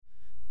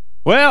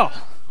Well,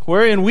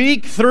 we're in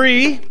week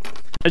 3.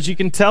 As you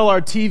can tell,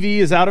 our TV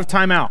is out of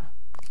timeout.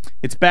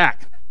 It's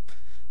back.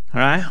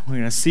 All right, we're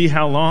going to see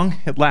how long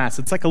it lasts.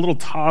 It's like a little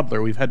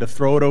toddler. We've had to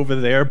throw it over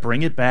there,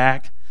 bring it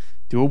back,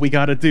 do what we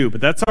got to do.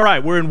 But that's all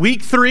right. We're in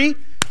week 3,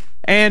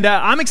 and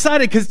I'm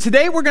excited because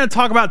today we're going to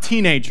talk about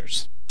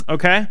teenagers,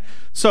 okay?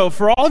 So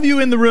for all of you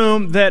in the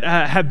room that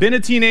have been a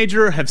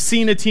teenager, have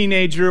seen a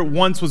teenager,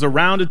 once was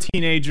around a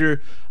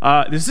teenager,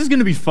 this is going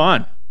to be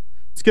fun.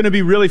 It's going to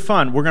be really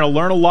fun. We're going to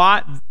learn a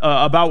lot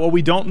about what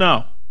we don't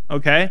know,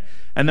 okay?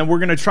 And then we're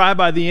going to try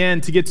by the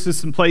end to get to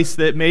some place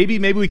that maybe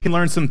we can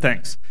learn some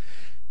things.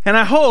 And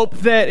I hope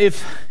that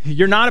if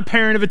you're not a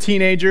parent of a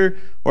teenager,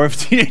 or if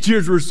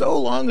teenagers were so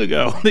long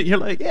ago that you're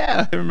like,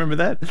 yeah, I remember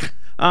that.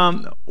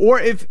 Or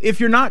if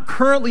you're not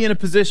currently in a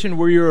position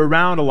where you're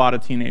around a lot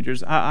of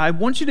teenagers, I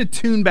want you to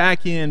tune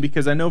back in,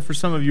 because I know for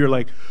some of you are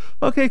like,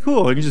 okay,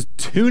 cool, I can just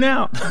tune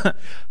out.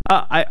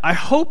 I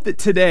hope that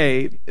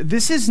today,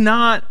 this is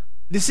not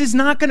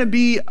going to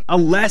be a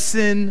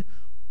lesson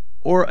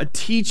or a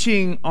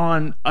teaching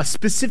on a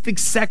specific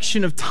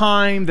section of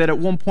time that at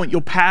one point you'll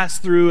pass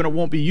through and it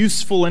won't be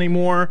useful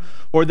anymore,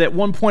 or that at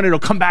one point it'll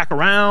come back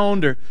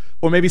around,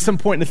 or maybe some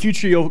point in the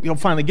future you'll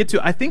finally get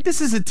to. I think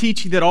this is a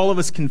teaching that all of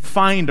us can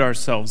find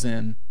ourselves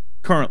in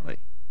currently.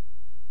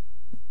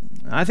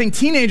 I think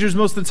teenagers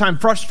most of the time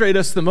frustrate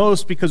us the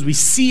most because we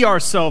see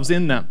ourselves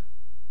in them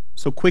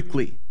so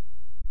quickly.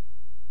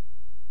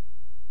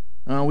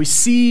 We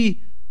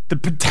see the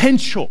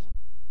potential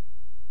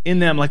in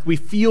them, like we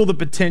feel the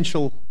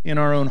potential in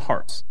our own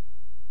hearts.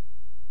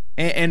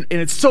 And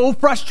it's so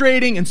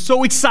frustrating and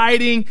so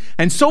exciting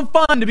and so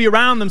fun to be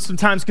around them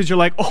sometimes, because you're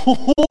like,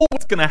 oh,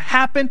 what's going to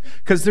happen?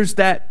 Because there's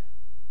that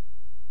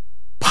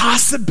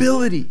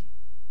possibility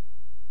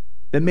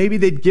that maybe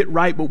they'd get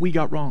right what we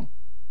got wrong.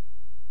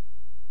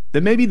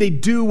 That maybe they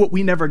do what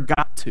we never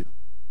got to.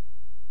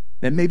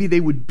 That maybe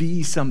they would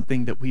be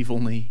something that we've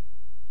only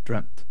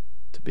dreamt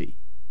to be.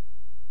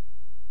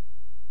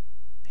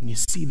 And you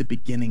see the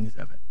beginnings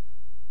of it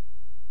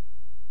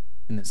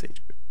in this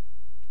age group.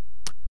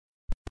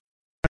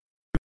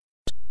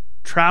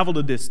 Traveled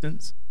a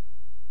distance.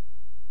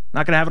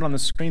 Not going to have it on the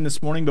screen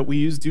this morning, but we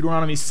use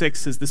Deuteronomy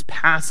 6 as this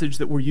passage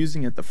that we're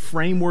using at the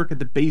framework at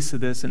the base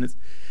of this. And it's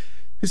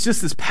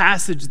just this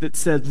passage that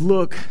said,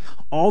 look,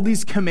 all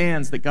these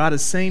commands that God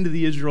is saying to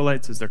the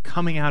Israelites as they're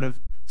coming out of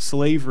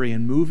slavery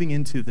and moving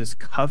into this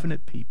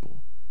covenant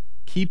people,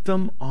 keep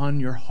them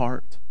on your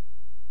heart.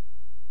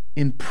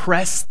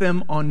 Impress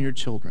them on your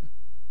children.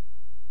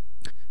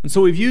 And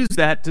so we've used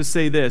that to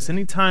say this: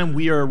 anytime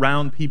we are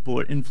around people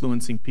or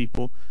influencing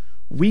people,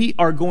 we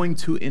are going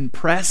to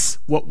impress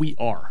what we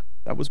are.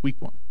 That was week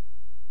 1.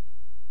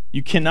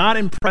 You cannot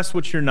impress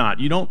what you're not.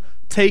 You don't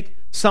take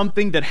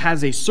something that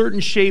has a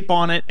certain shape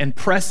on it and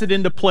press it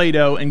into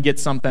Play-Doh and get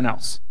something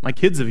else. My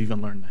kids have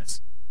even learned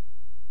this,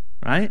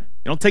 right?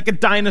 You don't take a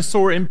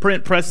dinosaur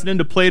imprint, press it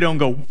into Play-Doh and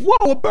go,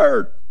 whoa, a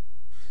bird.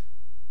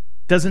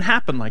 Doesn't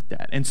happen like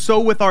that. And so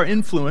with our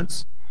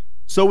influence,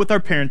 so with our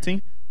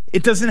parenting,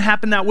 it doesn't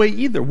happen that way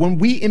either. When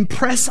we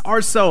impress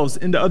ourselves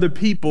into other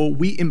people,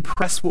 we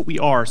impress what we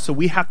are. So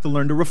we have to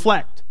learn to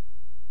reflect.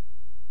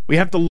 We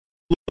have to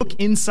look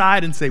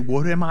inside and say,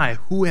 what am I?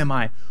 Who am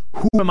I?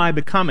 Who am I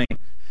becoming?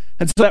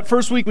 And so that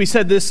first week we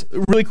said this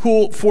really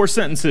cool 4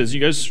 sentences.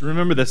 You guys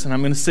remember this, and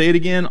I'm going to say it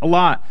again a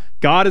lot.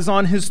 God is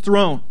on his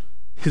throne.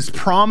 His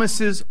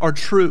promises are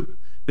true.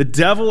 The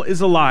devil is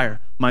a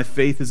liar. My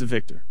faith is a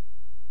victor.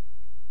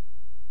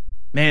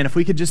 Man, if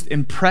we could just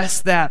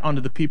impress that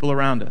onto the people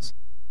around us.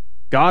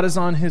 God is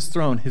on his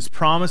throne. His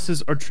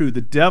promises are true.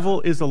 The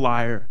devil is a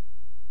liar.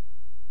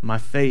 And my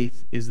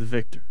faith is the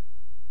victor.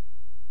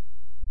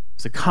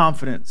 It's a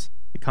confidence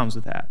that comes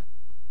with that.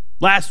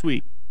 Last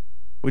week,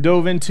 we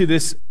dove into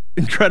this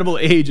incredible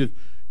age of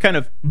kind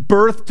of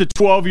birth to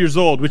 12 years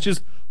old, which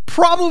is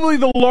probably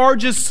the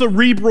largest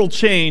cerebral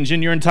change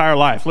in your entire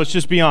life. Let's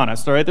just be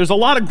honest, all right? There's a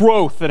lot of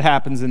growth that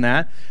happens in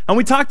that. And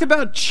we talked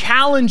about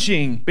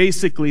challenging,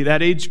 basically,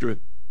 that age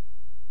group.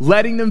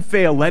 Letting them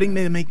fail, letting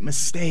them make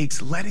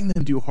mistakes, letting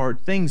them do hard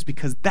things,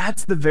 because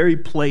that's the very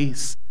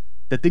place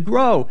that they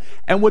grow.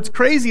 And what's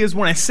crazy is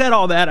when I said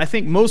all that, I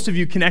think most of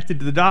you connected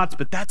to the dots,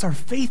 but that's our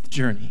faith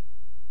journey.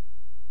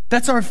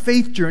 That's our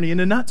faith journey in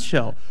a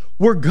nutshell.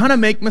 We're going to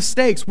make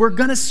mistakes. We're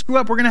going to screw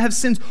up. We're going to have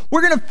sins.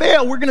 We're going to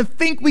fail. We're going to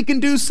think we can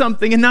do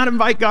something and not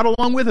invite God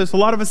along with us. A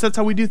lot of us, that's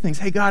how we do things.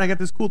 Hey, God, I got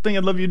this cool thing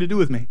I'd love you to do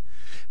with me.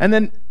 And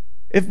then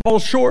it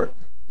falls short.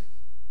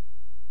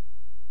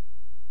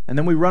 And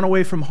then we run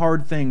away from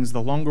hard things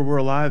the longer we're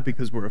alive,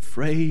 because we're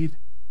afraid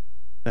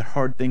that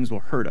hard things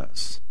will hurt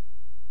us.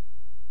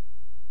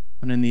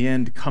 When in the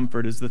end,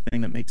 comfort is the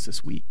thing that makes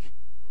us weak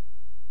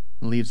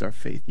and leaves our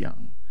faith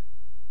young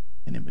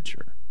and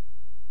immature.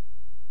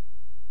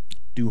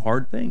 Do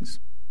hard things.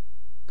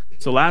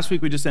 So last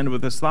week we just ended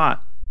with this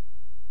thought.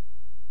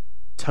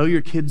 Tell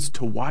your kids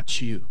to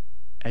watch you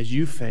as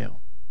you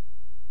fail,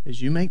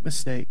 as you make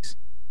mistakes,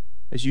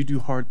 as you do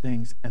hard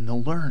things, and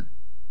they'll learn.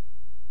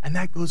 And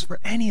that goes for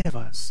any of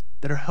us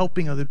that are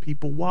helping other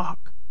people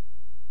walk.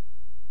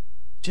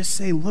 Just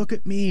say, look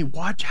at me.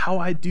 Watch how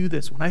I do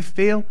this. When I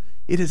fail,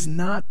 it is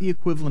not the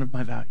equivalent of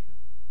my value.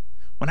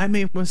 When I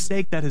make a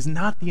mistake, that is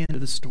not the end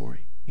of the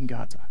story in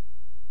God's eyes.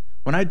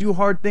 When I do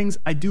hard things,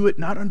 I do it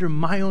not under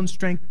my own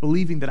strength,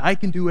 believing that I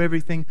can do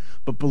everything,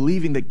 but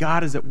believing that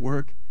God is at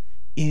work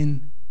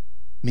in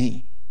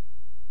me.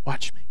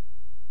 Watch me.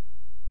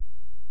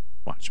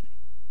 Watch me.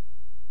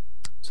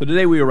 So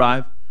today we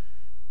arrive,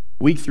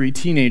 week 3,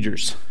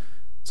 teenagers.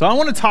 So I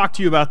want to talk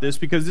to you about this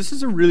because this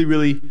is a really,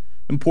 really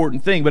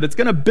important thing, but it's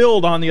going to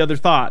build on the other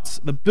thoughts.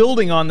 The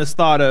building on this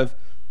thought of,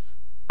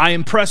 I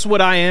impress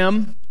what I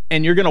am,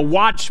 and you're going to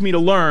watch me to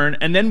learn,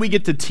 and then we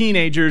get to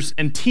teenagers,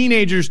 and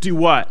teenagers do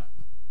what?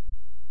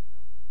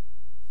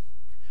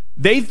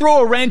 They throw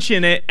a wrench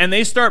in it, and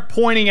they start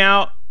pointing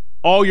out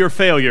all your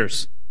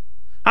failures.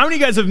 How many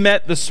of you guys have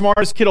met the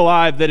smartest kid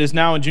alive that is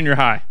now in junior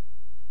high?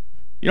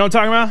 You know what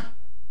I'm talking about?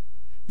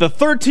 The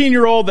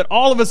 13-year-old that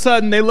all of a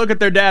sudden they look at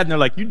their dad, and they're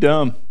like, you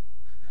dumb.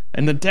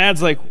 And the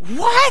dad's like,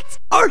 what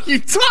are you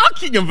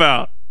talking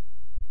about?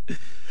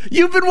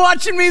 You've been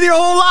watching me your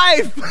whole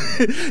life.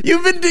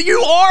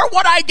 You are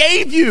what I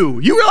gave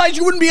you. You realize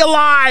you wouldn't be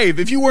alive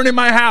if you weren't in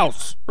my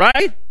house,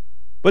 right?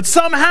 But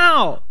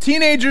somehow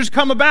teenagers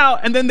come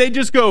about and then they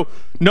just go,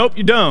 nope,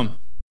 you're dumb.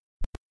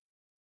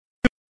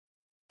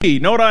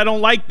 No, I don't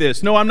like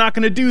this. No, I'm not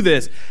going to do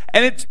this.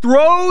 And it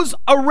throws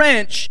a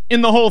wrench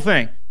in the whole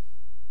thing.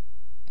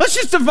 Let's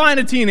just define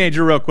a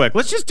teenager real quick.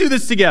 Let's just do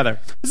this together.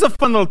 This is a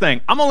fun little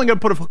thing. I'm only going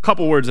to put a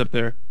couple words up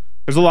there.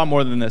 There's a lot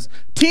more than this.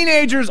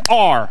 Teenagers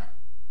are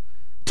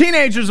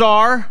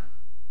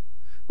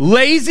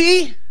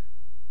lazy,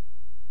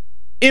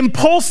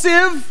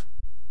 impulsive,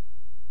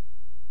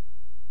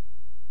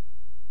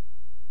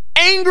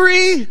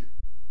 angry,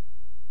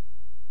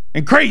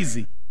 and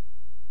crazy.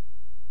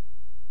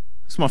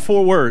 That's my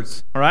 4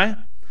 words, all right?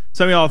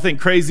 Some of y'all think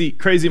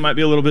crazy might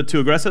be a little bit too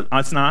aggressive.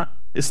 It's not.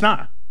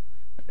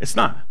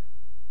 I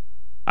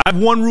have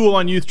one rule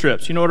on youth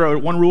trips. You know what our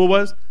one rule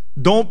was?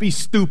 Don't be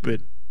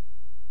stupid.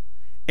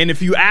 And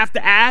if you have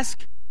to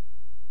ask,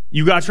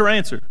 you got your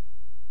answer.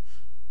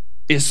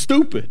 It's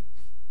stupid.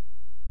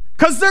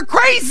 Because they're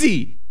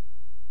crazy.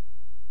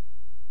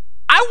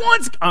 I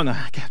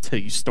got to tell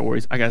you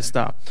stories. I got to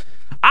stop.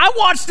 I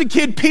watched a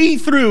kid pee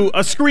through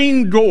a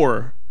screen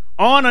door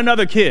on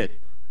another kid.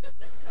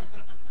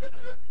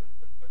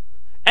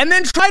 And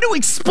then try to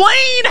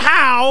explain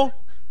how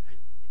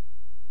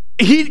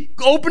he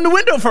opened the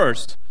window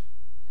first.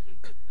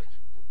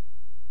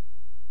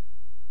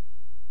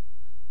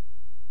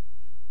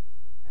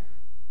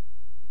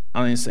 I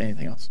don't need to say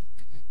anything else.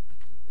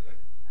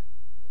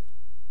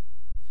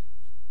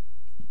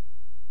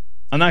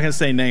 I'm not going to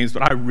say names,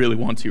 but I really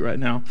want to right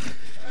now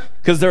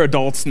because they're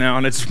adults now,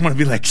 and I just want to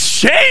be like,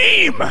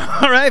 shame!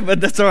 All right,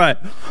 but that's all right.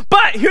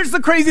 But here's the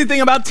crazy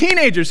thing about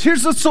teenagers.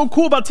 Here's what's so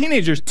cool about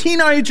teenagers.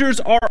 Teenagers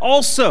are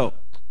also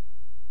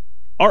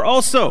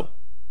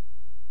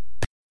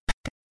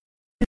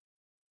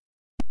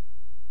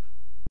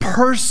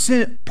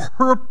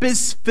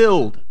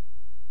purpose-filled.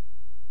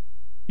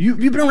 You've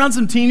been around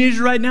some teenagers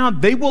right now,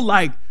 they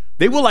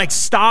will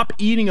stop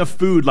eating a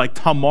food like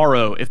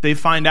tomorrow if they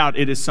find out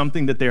it is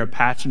something that they are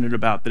passionate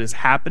about, that is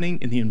happening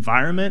in the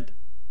environment.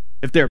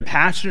 If they're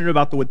passionate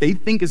about what they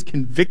think is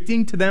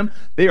convicting to them,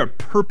 they are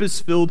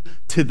purpose-filled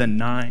to the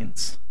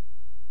nines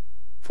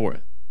for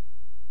it.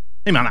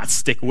 They might not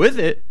stick with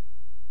it,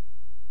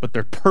 but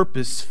they're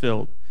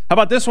purpose-filled. How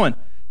about this one?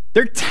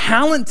 They're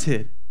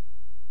talented.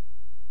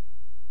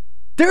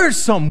 There are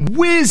some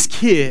whiz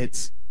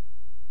kids.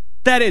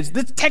 That is,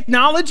 the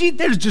technology,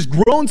 they've just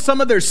grown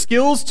some of their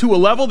skills to a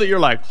level that you're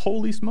like,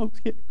 holy smokes,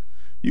 kid,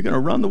 you're going to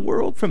run the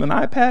world from an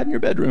iPad in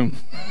your bedroom.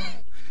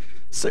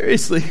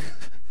 Seriously,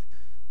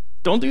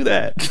 don't do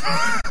that.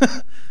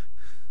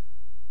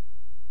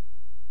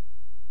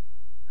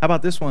 How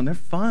about this one? They're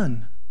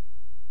fun.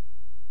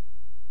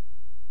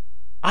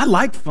 I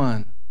like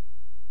fun.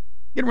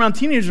 Get around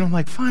teenagers, and I'm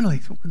like,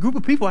 finally, a group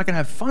of people I can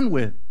have fun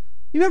with.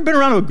 You ever been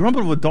around a group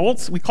of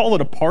adults? We call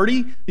it a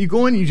party. You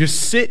go in, you just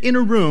sit in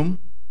a room,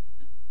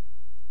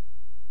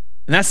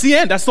 and that's the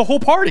end. That's the whole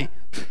party.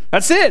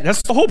 That's it.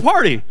 That's the whole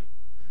party.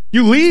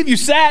 You leave, you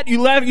sat, you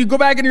left, you go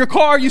back in your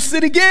car, you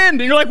sit again,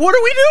 and you're like, what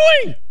are we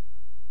doing?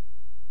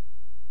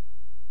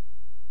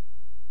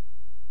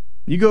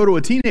 You go to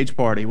a teenage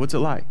party, what's it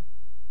like?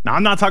 Now,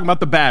 I'm not talking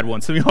about the bad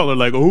ones. Some of y'all are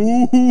like,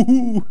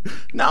 ooh.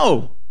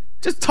 No,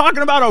 just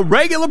talking about a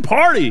regular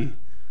party,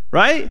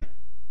 right?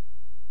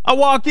 I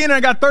walk in and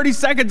I got 30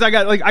 seconds. I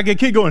got a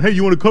kid going, hey,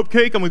 you want a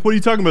cupcake? I'm like, what are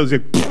you talking about? He's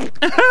like,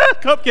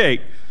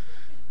 cupcake.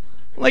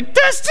 I'm like,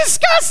 that's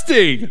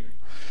disgusting.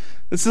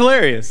 It's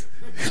hilarious.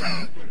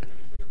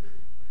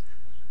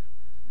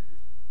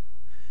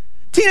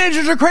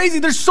 Teenagers are crazy.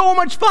 They're so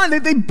much fun.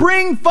 They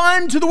bring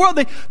fun to the world.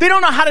 They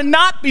don't know how to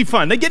not be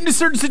fun. They get into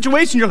certain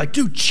situations. You're like,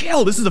 dude,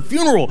 chill. This is a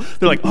funeral.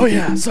 They're like, oh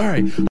yeah,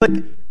 sorry.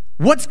 Like,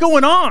 what's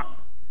going on?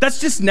 That's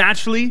just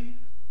naturally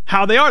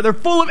how they are. They're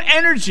full of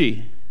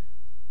energy.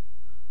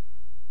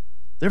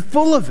 They're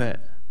full of it.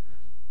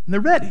 And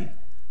they're ready.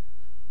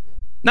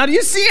 Now, do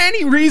you see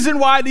any reason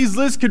why these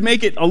lists could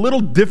make it a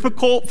little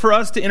difficult for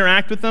us to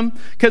interact with them?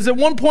 Because at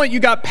one point you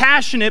got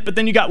passionate, but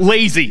then you got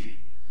lazy.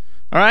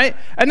 All right?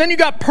 And then you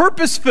got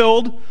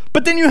purpose-filled,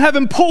 but then you have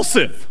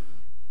impulsive.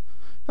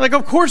 Like,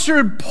 of course you're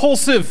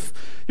impulsive.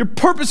 You're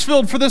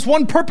purpose-filled for this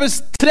one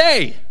purpose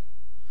today.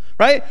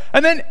 Right?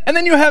 And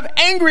then you have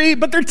angry,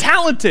 but they're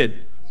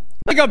talented.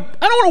 Like, I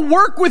don't want to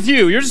work with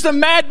you. You're just a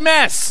mad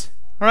mess.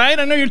 All right?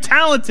 I know you're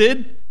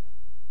talented.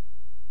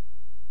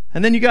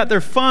 And then you got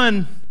their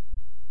fun,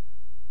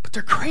 but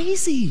they're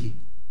crazy.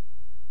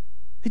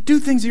 They do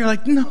things and you're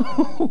like,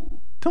 no,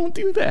 don't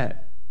do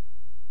that.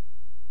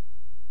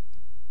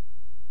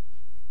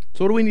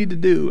 So what do we need to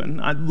do? And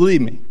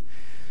believe me,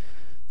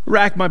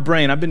 rack my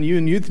brain. I've been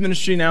in youth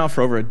ministry now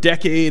for over a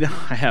decade.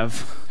 I have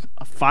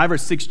 5 or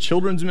 6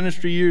 children's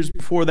ministry years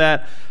before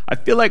that. I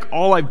feel like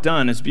all I've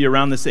done is be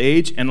around this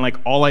age, and like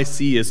all I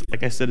see is,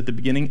 like I said at the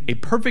beginning, a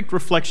perfect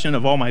reflection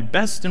of all my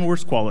best and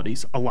worst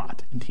qualities a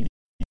lot in teenage.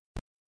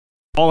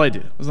 All I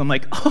do is I'm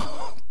like,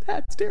 oh,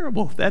 that's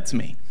terrible. That's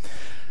me.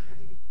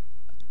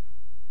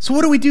 So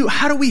what do we do?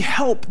 How do we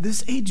help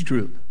this age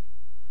group?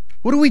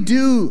 What do we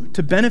do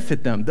to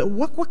benefit them?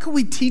 What could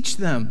we teach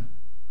them?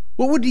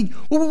 What would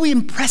we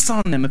impress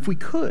on them if we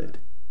could?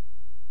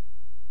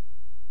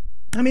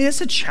 I mean,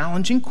 it's a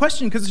challenging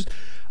question because,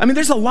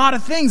 there's a lot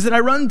of things that I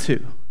run to.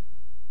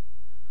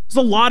 There's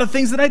a lot of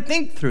things that I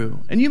think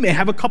through, and you may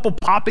have a couple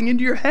popping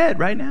into your head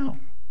right now.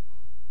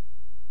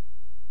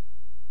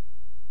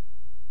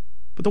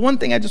 But the one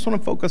thing I just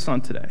want to focus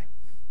on today,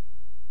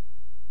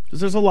 because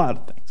there's a lot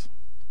of things,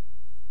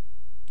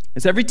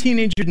 is every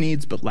teenager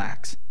needs but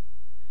lacks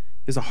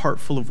is a heart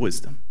full of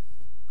wisdom.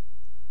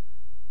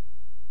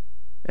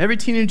 Every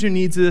teenager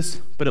needs this,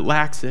 but it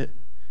lacks it.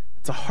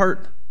 It's a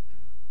heart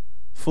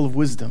full of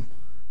wisdom.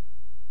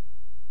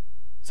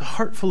 It's a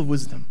heart full of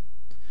wisdom.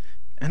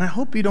 And I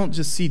hope you don't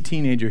just see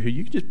teenager here.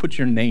 You can just put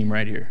your name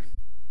right here.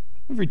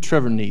 Every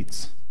Trevor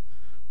needs,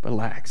 but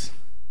lacks.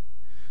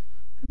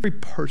 Every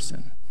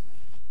person.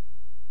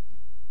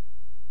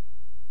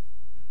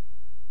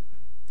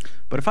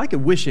 But if I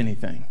could wish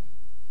anything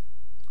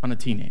on a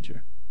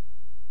teenager,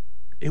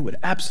 it would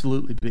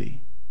absolutely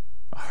be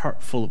a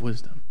heart full of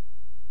wisdom.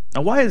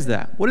 Now, why is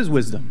that? What is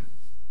wisdom?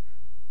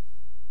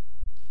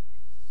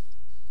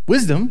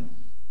 Wisdom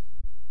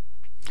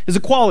is a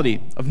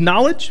quality of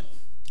knowledge,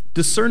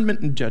 discernment,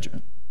 and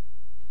judgment.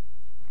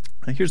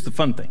 Now, here's the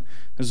fun thing.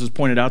 This was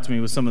pointed out to me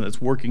with someone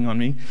that's working on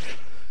me,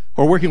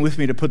 or working with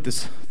me to put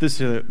this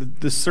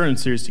sermon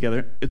series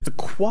together. It's a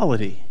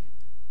quality.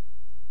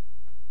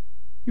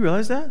 You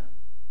realize that?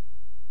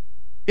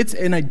 It's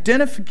an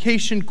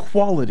identification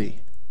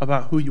quality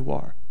about who you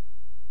are.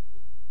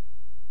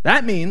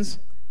 That means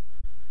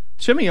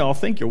some of y'all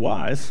think you're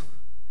wise,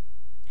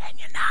 and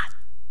you're not.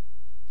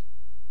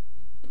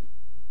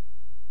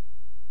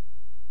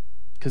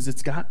 Because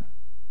it's got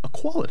a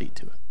quality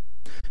to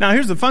it. Now,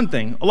 here's the fun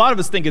thing. A lot of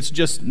us think it's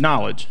just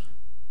knowledge.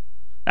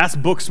 That's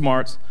book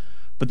smarts.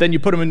 But then you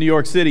put them in New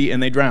York City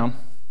and they drown.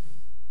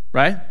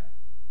 Right?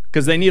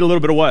 Because they need a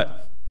little bit of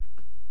what?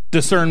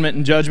 Discernment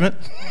and judgment.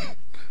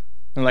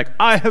 They're like,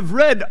 I have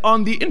read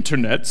on the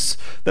internets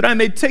that I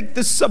may take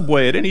this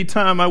subway at any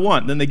time I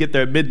want. Then they get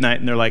there at midnight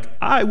and they're like,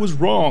 I was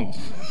wrong.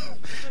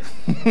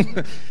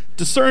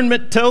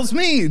 Discernment tells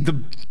me the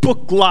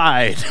book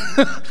lied.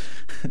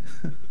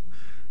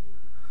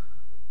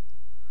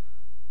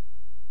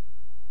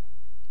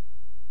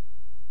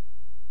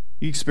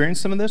 You experience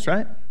some of this,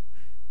 right?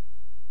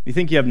 You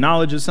think you have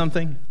knowledge of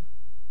something,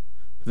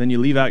 but then you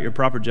leave out your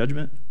proper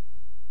judgment.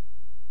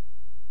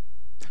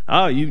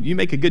 Oh, you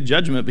make a good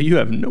judgment, but you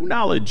have no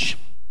knowledge.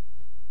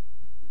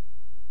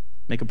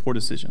 Make a poor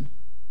decision.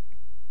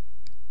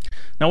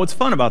 Now, what's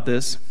fun about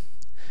this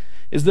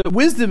is that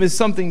wisdom is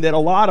something that a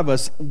lot of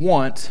us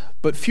want,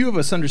 but few of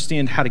us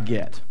understand how to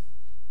get.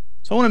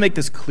 So I want to make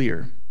this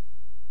clear.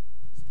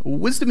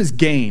 Wisdom is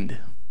gained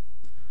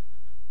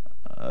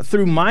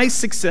through my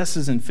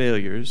successes and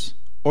failures,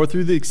 or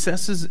through the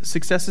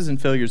successes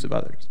and failures of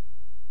others.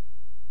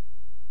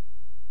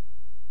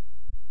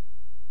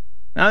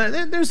 Now,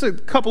 there's a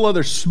couple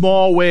other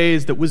small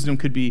ways that wisdom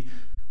could be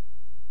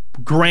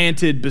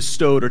granted,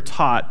 bestowed, or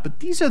taught, but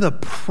these are the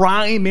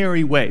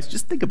primary ways.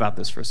 Just think about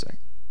this for a second.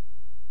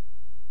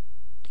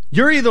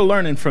 You're either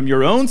learning from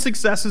your own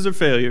successes or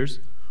failures,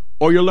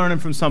 or you're learning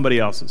from somebody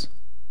else's.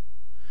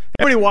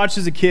 Everybody watched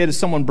as a kid as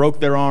someone broke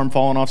their arm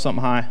falling off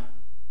something high.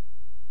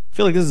 I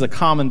feel like this is a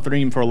common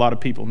theme for a lot of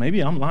people. Maybe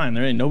I'm lying.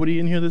 There ain't nobody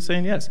in here that's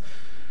saying yes.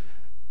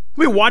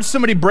 We watch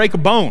somebody break a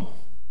bone,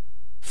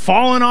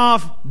 falling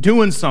off,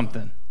 doing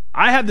something.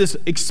 I had this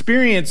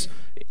experience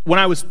when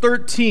I was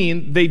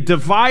 13. They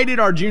divided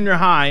our junior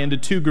high into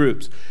 2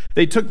 groups.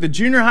 They took the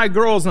junior high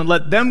girls and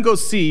let them go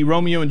see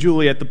Romeo and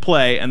Juliet the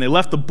play, and they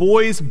left the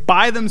boys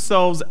by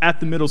themselves at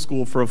the middle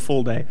school for a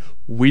full day.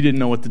 We didn't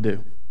know what to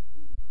do.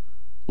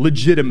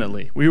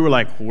 Legitimately. We were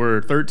like,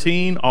 we're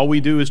 13. All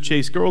we do is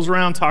chase girls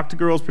around, talk to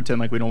girls, pretend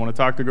like we don't want to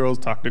talk to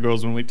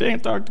girls when we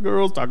can't talk to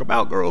girls, talk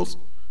about girls.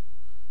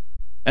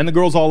 And the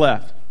girls all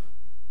left.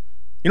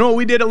 You know what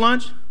we did at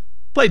lunch?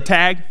 Played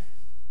tag.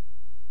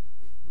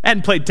 I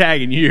hadn't played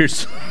tag in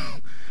years.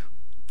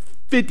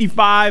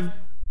 55,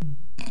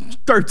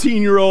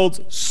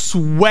 13-year-olds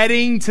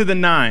sweating to the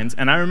nines.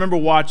 And I remember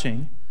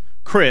watching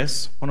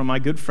Chris, one of my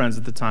good friends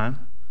at the time,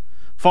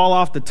 fall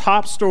off the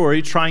top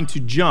story trying to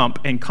jump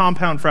and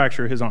compound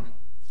fracture his arm.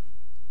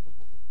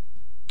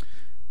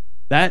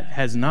 That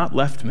has not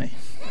left me.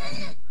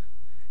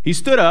 He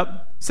stood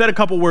up, said a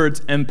couple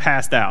words, and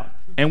passed out.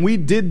 And we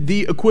did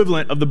the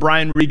equivalent of the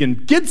Brian Regan,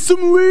 get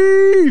some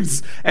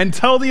leaves, and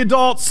tell the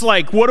adults,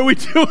 like, what are we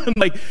doing?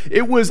 Like,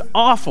 it was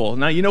awful.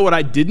 Now, you know what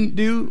I didn't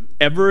do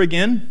ever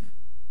again?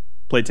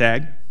 Play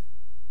tag.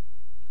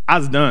 I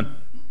was done.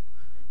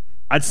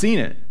 I'd seen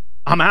it.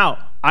 I'm out.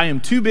 I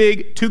am too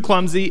big, too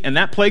clumsy, and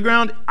that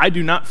playground, I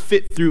do not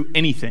fit through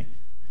anything.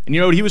 And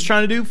you know what he was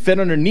trying to do? Fit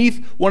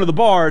underneath one of the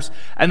bars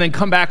and then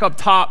come back up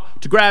top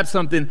to grab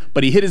something,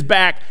 but he hit his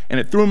back and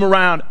it threw him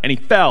around and he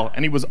fell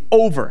and he was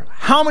over.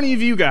 How many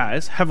of you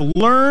guys have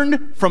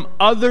learned from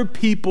other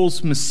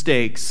people's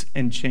mistakes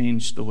and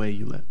changed the way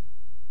you live?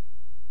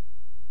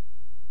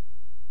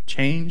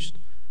 Changed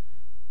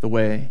the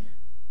way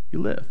you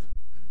live.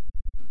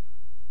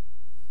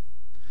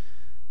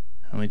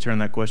 Let me turn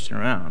that question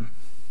around.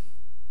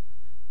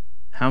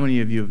 How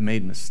many of you have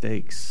made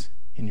mistakes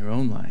in your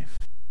own life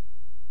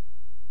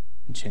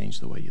and change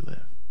the way you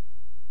live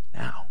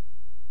now,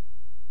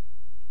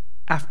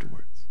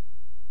 afterwards?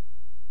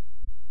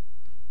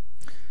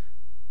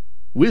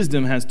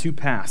 Wisdom has two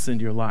paths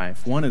into your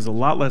life. One is a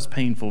lot less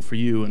painful for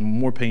you and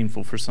more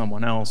painful for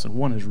someone else, and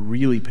one is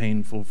really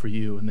painful for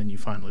you, and then you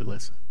finally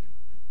listen.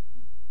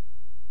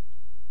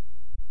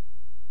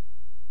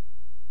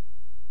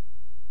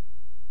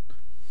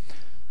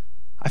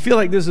 I feel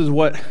like this is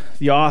what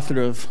the author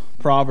of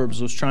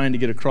Proverbs was trying to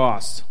get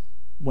across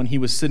when he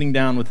was sitting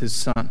down with his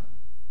son.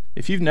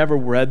 If you've never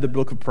read the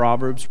book of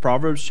Proverbs,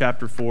 Proverbs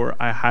chapter 4,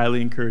 I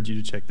highly encourage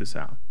you to check this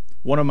out.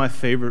 One of my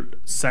favorite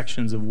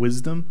sections of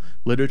wisdom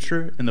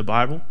literature in the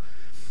Bible.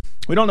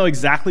 We don't know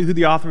exactly who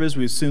the author is.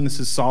 We assume this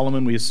is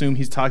Solomon. We assume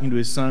he's talking to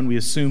his son. We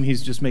assume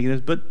he's just making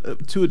this.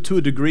 But to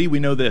a degree, we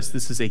know this.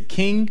 This is a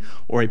king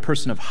or a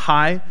person of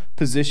high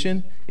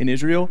position in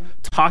Israel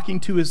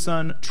talking to his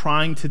son,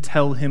 trying to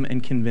tell him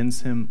and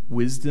convince him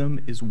wisdom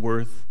is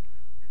worth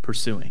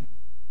pursuing.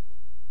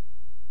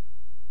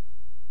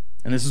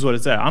 And this is what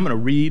it said. I'm going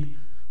to read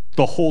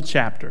the whole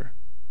chapter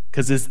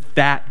because it's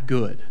that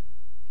good.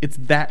 It's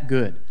that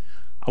good.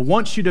 I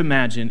want you to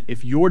imagine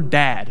if your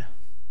dad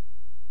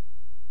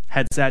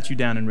had sat you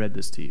down and read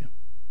this to you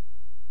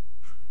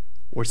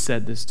or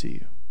said this to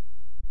you.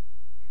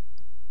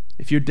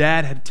 If your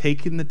dad had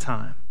taken the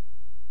time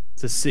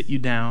to sit you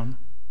down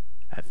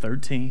at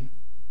 13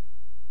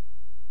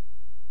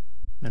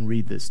 and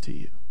read this to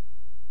you.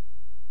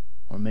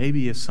 Or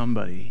maybe if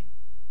somebody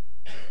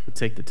would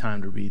take the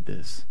time to read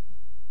this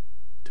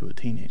to a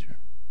teenager.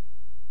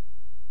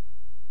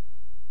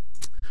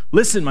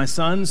 Listen, my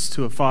sons,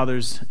 to a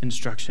father's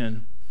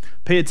instruction.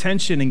 Pay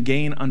attention and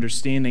gain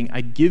understanding.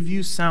 I give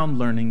you sound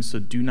learning, so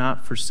do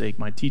not forsake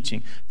my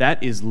teaching.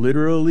 That is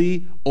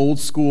literally old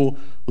school,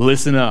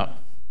 listen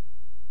up.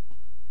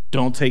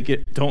 Don't take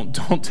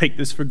take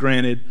this for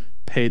granted.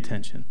 Pay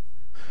attention.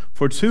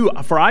 For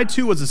I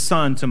too was a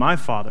son to my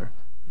father.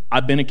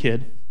 I've been a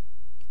kid,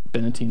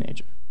 been a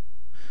teenager.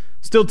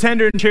 Still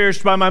tender and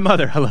cherished by my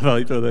mother. I love how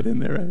you throw that in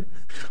there, right?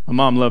 My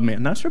mom loved me.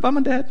 I'm not sure about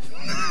my dad.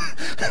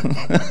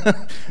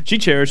 She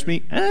cherished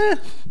me.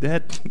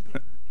 Dad.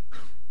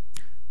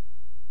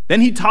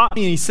 Then he taught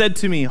me and he said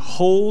to me,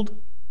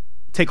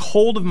 take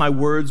hold of my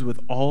words with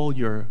all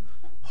your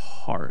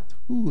heart.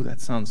 Ooh,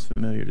 that sounds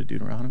familiar to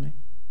Deuteronomy.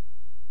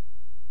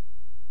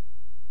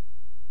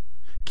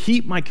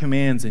 Keep my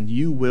commands and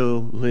you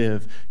will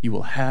live. You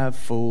will have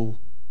full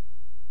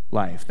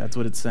life. That's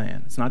what it's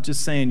saying. It's not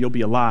just saying you'll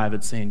be alive.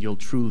 It's saying you'll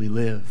truly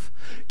live.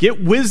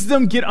 Get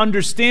wisdom, get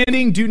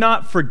understanding. Do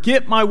not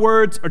forget my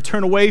words or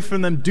turn away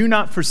from them. Do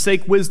not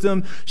forsake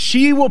wisdom.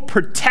 She will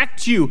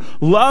protect you.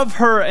 Love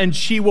her and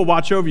she will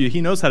watch over you. He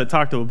knows how to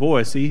talk to a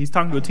boy. See, he's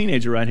talking to a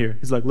teenager right here.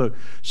 He's like, look,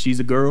 she's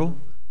a girl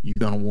you're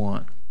going to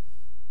want.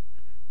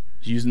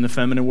 He's using the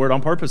feminine word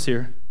on purpose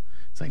here.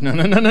 It's like,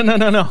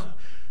 no.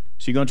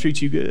 She's going to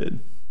treat you good.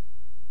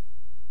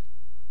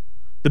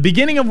 The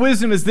beginning of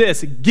wisdom is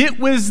this. Get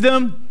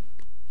wisdom,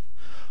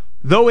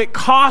 though it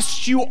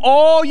costs you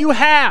all you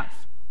have.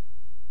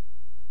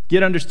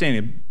 Get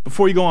understanding.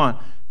 Before you go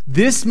on,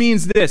 this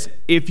means this.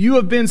 If you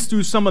have been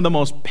through some of the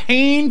most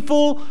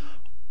painful,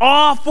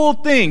 awful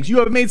things, you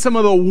have made some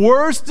of the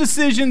worst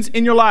decisions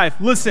in your life,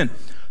 listen,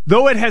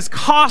 though it has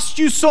cost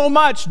you so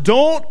much,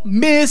 don't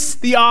miss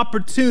the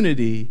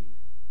opportunity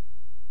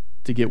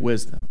to get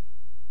wisdom,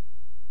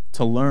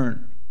 to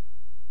learn.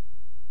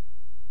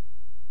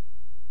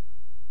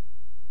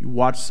 You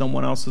watch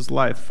someone else's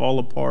life fall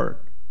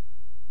apart,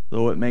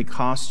 though it may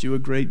cost you a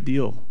great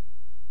deal.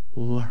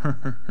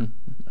 Learn.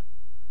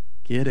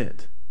 Get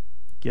it.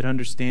 Get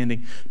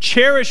understanding.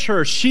 Cherish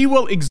her. She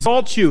will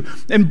exalt you.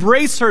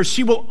 Embrace her.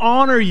 She will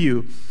honor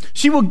you.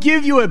 She will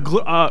give you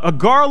a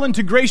garland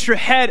to grace your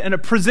head and to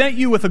present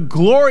you with a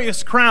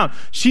glorious crown.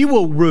 She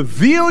will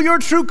reveal your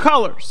true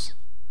colors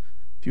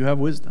if you have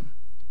wisdom.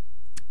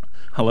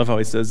 I love how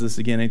he says this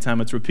again anytime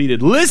it's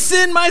repeated.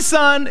 Listen, my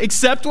son,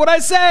 accept what I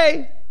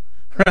say.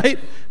 Right?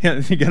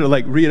 You got to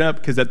like read up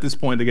because at this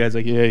point the guy's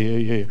like,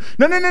 yeah.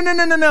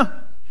 No.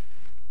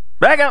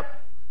 Back up.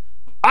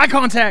 Eye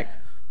contact.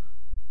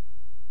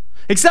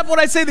 Accept what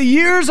I say. The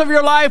years of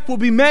your life will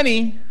be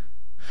many.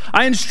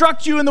 I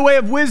instruct you in the way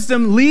of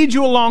wisdom, lead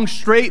you along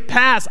straight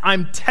paths.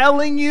 I'm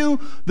telling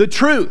you the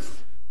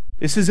truth.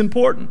 This is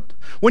important.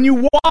 When you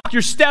walk,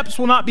 your steps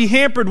will not be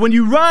hampered. When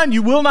you run,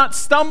 you will not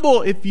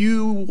stumble if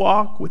you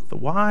walk with the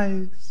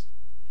wise.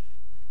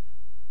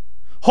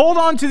 Hold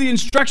on to the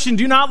instruction.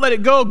 Do not let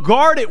it go.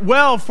 Guard it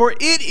well, for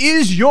it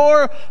is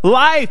your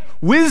life.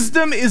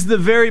 Wisdom is the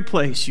very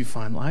place you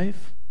find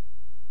life.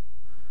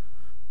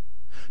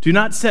 Do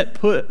not set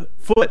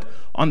foot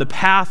on the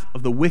path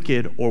of the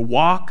wicked or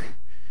walk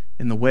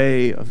in the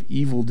way of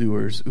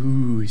evildoers.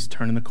 Ooh, he's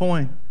turning the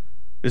coin.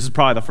 This is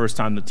probably the first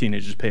time the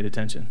teenagers paid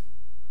attention.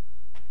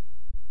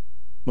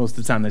 Most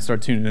of the time they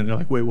start tuning in, they're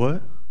like, wait,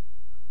 what?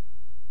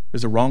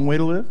 There's a wrong way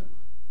to live?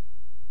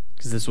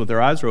 Because this is what their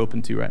eyes are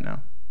open to right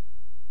now.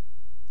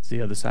 It's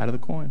the other side of the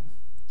coin.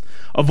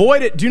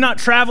 Avoid it. Do not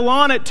travel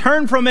on it.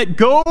 Turn from it.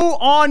 Go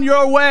on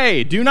your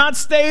way. Do not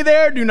stay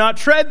there. Do not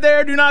tread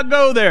there. Do not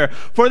go there.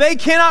 For they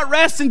cannot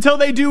rest until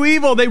they do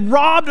evil. They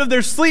robbed of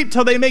their sleep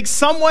till they make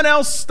someone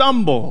else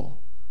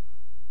stumble.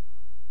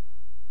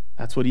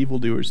 That's what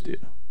evildoers do.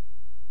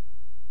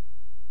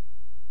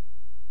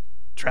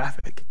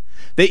 Traffic.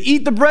 They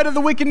eat the bread of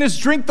the wickedness,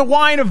 drink the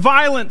wine of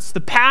violence. The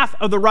path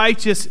of the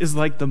righteous is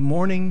like the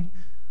morning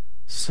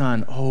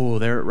sun. Oh,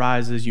 there it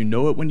rises. You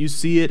know it when you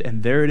see it,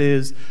 and there it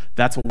is.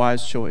 That's a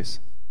wise choice.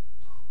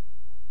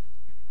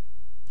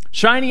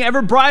 Shining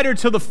ever brighter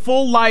till the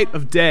full light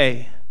of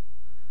day.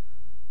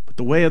 But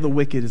the way of the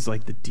wicked is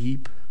like the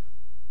deep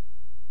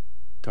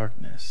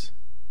darkness.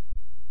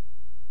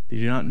 They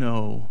do not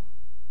know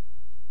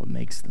what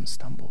makes them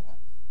stumble.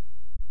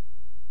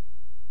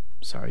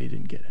 Sorry you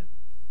didn't get it.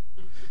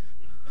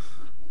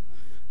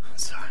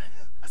 Sorry.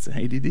 That's an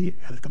ADD.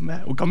 I gotta come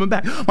back. We're coming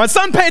back. My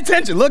son, pay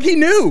attention. Look, he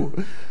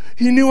knew.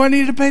 He knew I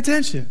needed to pay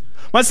attention.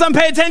 My son,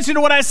 pay attention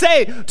to what I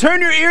say. Turn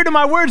your ear to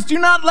my words. Do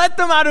not let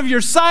them out of your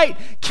sight.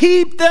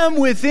 Keep them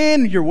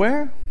within your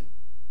where?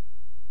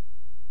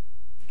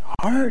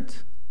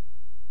 Heart.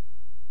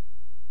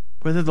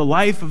 Whether the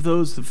life of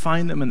those that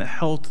find them and the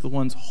health of the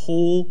one's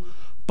whole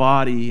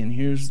body. And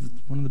here's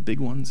one of the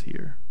big ones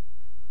here.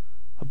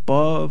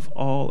 Above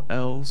all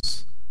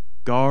else,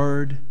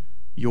 guard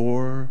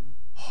your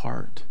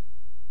heart.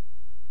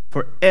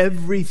 For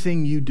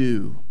everything you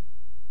do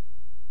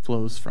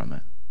flows from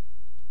it.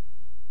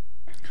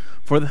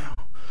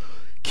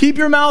 Keep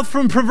your mouth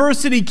from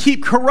perversity.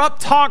 Keep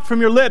corrupt talk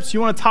from your lips. You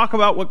want to talk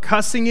about what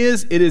cussing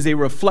is? It is a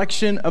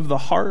reflection of the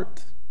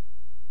heart.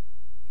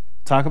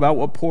 Talk about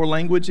what poor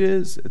language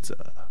is? It's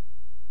a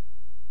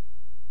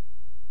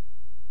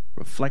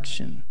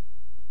reflection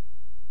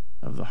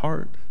of the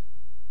heart.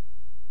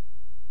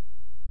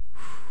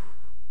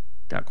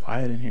 Got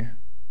quiet in here.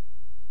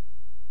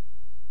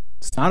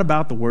 It's not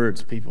about the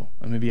words, people.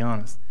 Let me be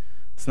honest.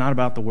 It's not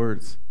about the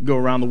words. You go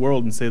around the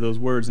world and say those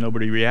words,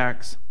 nobody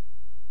reacts.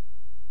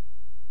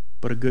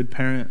 But a good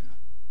parent,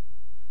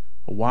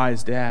 a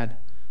wise dad,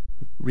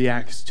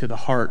 reacts to the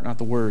heart, not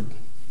the word,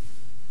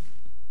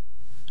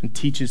 and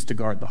teaches to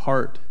guard the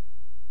heart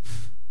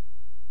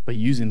by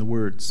using the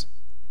words.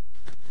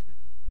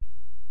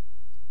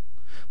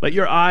 Let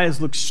your eyes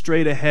look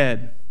straight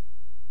ahead.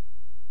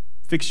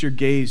 Fix your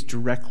gaze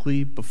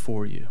directly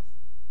before you.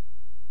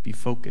 Be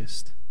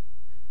focused.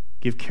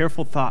 Give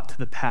careful thought to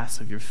the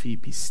paths of your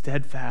feet. Be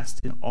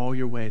steadfast in all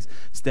your ways.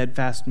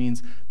 Steadfast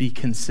means be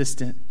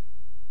consistent.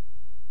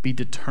 Be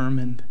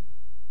determined.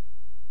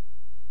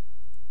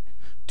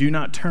 Do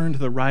not turn to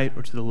the right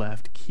or to the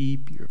left.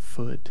 Keep your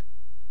foot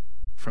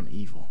from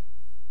evil.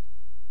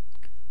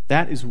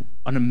 That is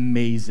an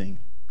amazing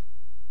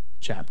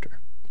chapter.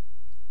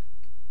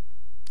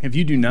 If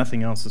you do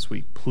nothing else this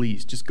week,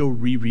 please just go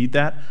reread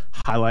that,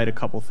 highlight a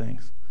couple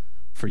things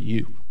for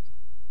you.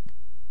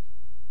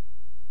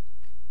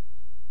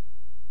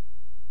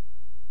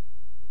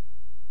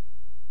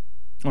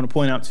 I want to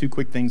point out two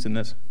quick things in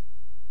this.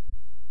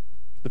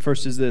 The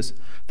first is this.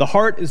 The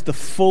heart is the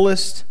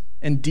fullest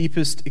and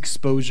deepest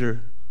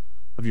exposure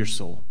of your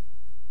soul.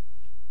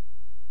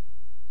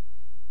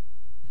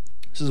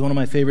 This is one of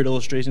my favorite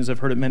illustrations. I've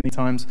heard it many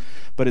times,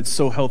 but it's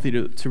so healthy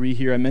to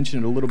rehear. I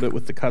mentioned it a little bit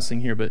with the cussing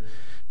here, but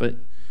I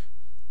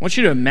want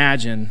you to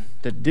imagine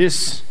that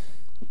this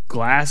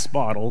glass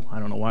bottle, I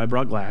don't know why I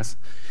brought glass,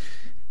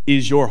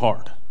 is your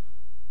heart.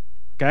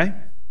 Okay?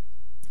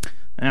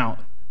 Now,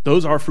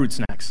 those are fruit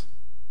snacks.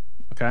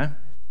 Okay?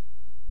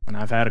 And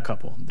I've had a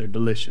couple. They're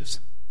delicious.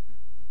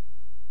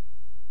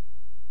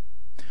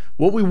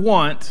 What we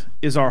want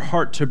is our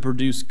heart to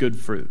produce good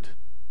fruit,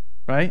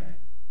 right?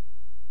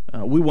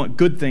 We want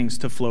good things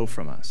to flow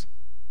from us.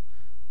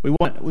 We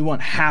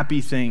want happy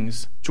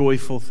things,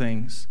 joyful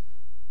things,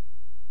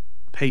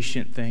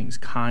 patient things,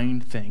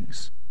 kind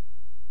things,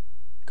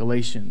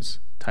 Galatians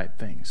type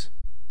things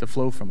to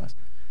flow from us.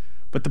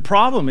 But the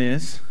problem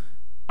is,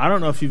 I don't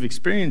know if you've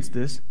experienced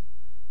this.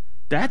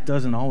 That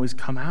doesn't always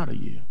come out of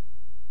you.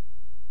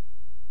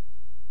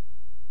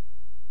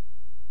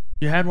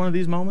 You had one of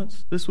these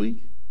moments this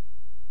week?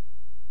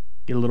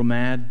 Get a little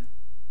mad,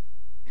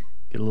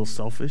 get a little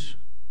selfish,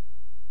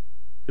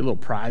 get a little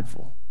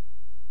prideful.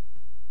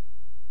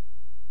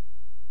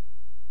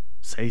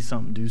 Say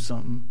something, do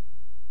something.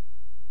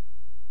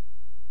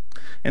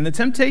 And the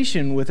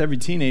temptation with every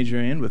teenager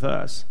and with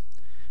us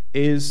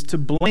is to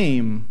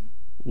blame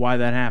why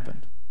that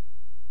happened.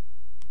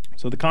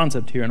 So the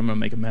concept here, and I'm going to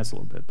make a mess a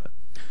little bit, but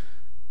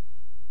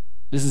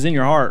this is in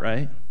your heart,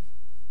 right?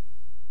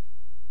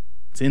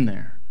 It's in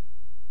there.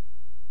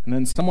 And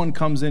then someone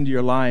comes into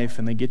your life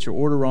and they get your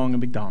order wrong at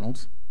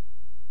McDonald's.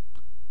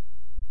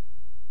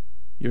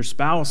 Your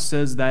spouse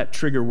says that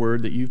trigger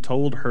word that you've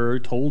told her,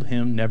 told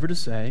him never to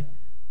say.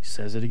 He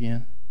says it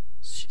again.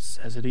 She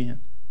says it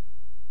again.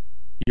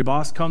 Your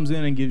boss comes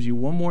in and gives you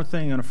one more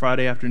thing on a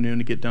Friday afternoon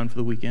to get done for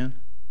the weekend.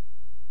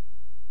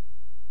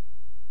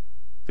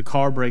 The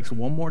car breaks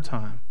one more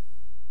time.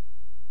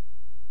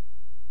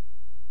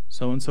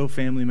 So-and-so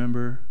family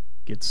member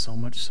gets so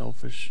much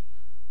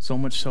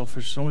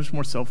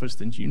more selfish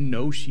than you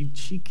know.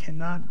 She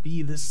cannot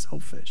be this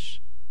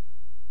selfish.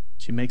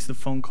 She makes the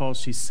phone calls,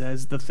 she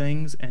says the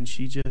things,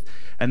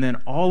 and then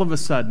all of a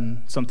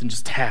sudden, something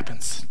just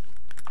happens.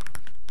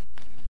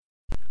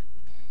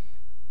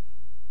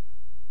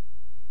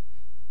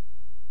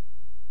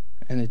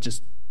 And it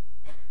just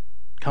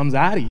comes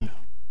out of you.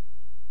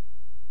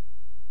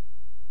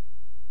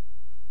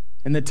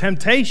 And the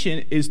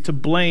temptation is to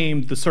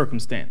blame the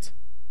circumstance.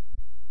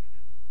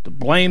 To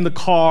blame the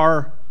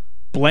car,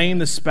 blame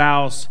the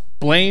spouse,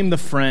 blame the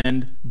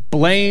friend,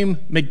 blame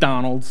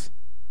McDonald's.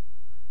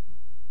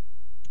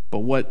 But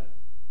what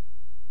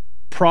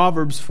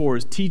Proverbs 4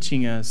 is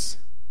teaching us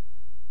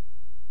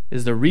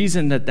is the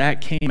reason that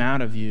came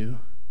out of you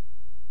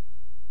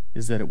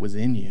is that it was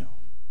in you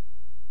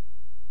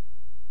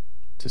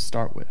to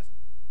start with.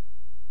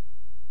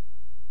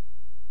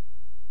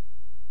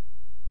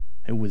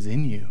 It was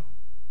in you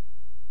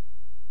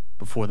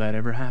before that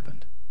ever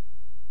happened.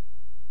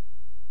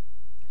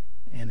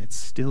 And it's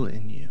still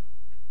in you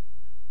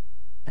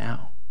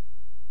now.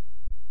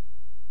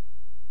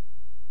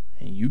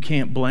 And you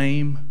can't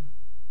blame,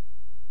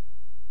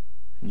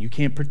 and you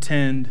can't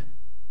pretend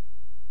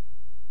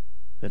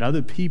that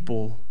other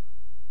people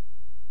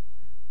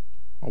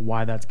are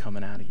why that's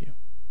coming out of you.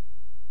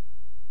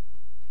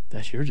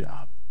 That's your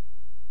job.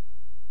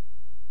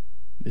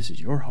 This is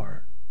your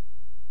heart.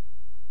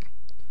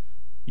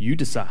 You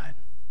decide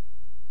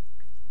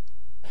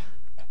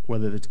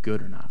whether it's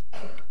good or not.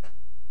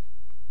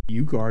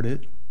 You guard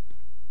it,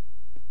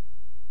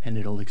 and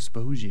it'll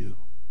expose you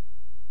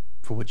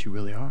for what you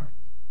really are.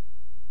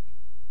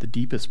 The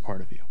deepest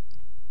part of you.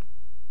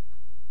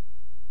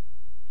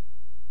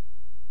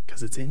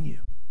 Because it's in you.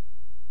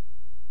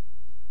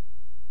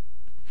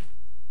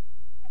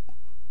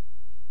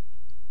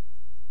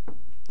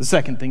 The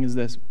second thing is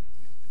this.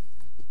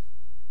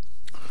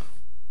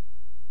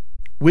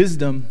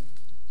 Wisdom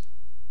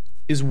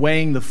is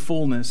weighing the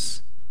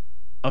fullness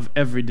of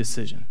every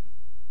decision.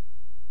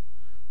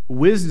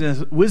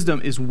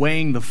 Wisdom is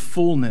weighing the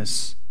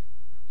fullness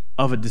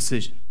of a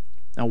decision.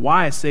 Now,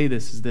 why I say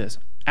this is this.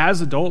 As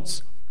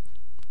adults,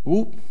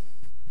 that'd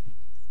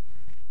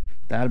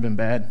have been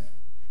bad.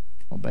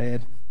 Well,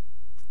 bad.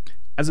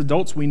 As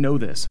adults, we know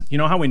this. You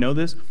know how we know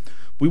this?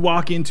 We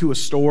walk into a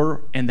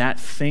store and that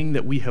thing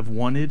that we have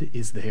wanted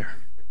is there.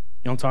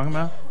 You know what I'm talking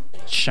about?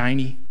 It's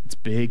shiny, it's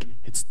big,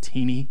 it's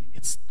teeny,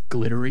 it's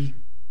glittery.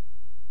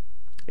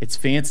 It's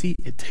fancy,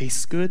 it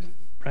tastes good,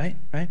 right?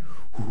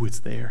 Ooh, it's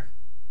there.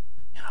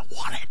 And I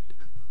want it.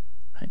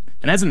 Right?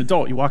 And as an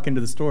adult, you walk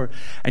into the store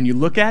and you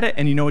look at it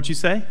and you know what you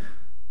say?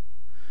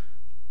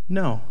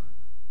 No.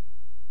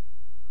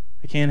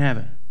 I can't have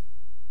it.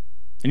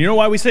 And you know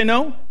why we say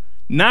no?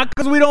 Not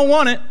because we don't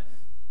want it.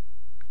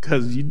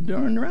 Because you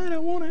darn right I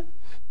want it.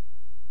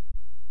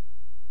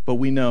 But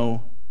we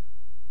know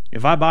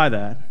if I buy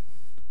that,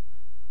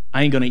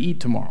 I ain't going to eat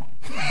tomorrow.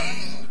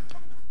 If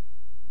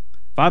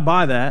I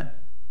buy that,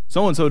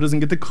 so-and-so doesn't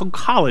get to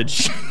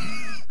college.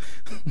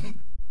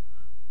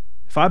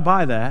 If I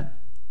buy that,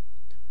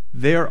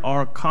 there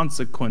are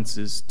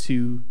consequences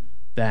to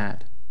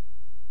that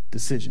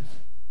decision.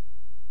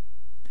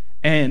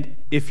 And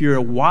if you're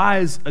a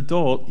wise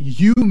adult,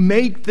 you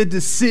make the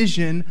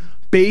decision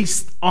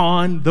based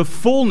on the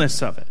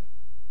fullness of it.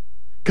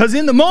 Because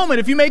in the moment,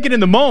 if you make it in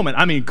the moment,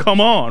 I mean, come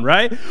on,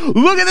 right?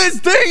 Look at this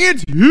thing,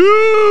 it's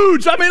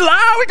huge. I mean,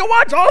 we can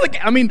watch all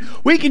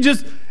we can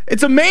just,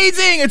 it's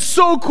amazing, it's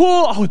so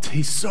cool. Oh, it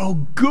tastes so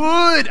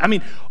good. I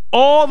mean,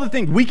 all the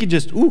things, we could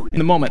just, in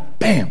the moment,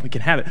 bam, we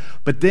can have it.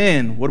 But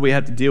then, what do we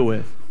have to deal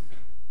with?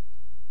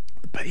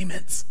 The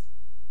payments,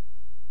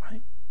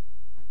 right?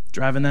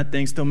 Driving that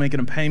thing, still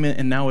making a payment,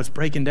 and now it's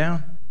breaking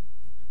down.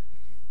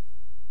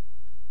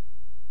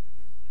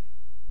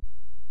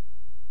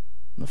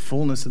 The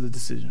fullness of the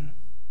decision.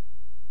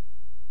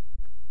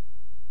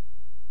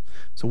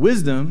 So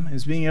wisdom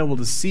is being able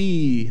to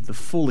see the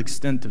full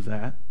extent of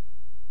that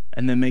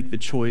and then make the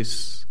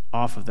choice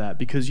off of that,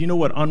 because you know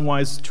what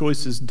unwise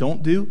choices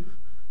don't do?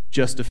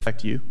 Just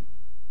affect you.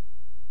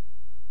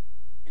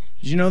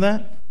 Did you know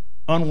that?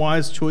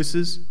 Unwise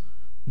choices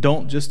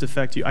don't just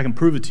affect you. I can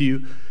prove it to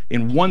you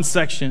in one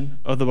section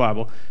of the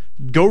Bible.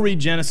 Go read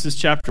Genesis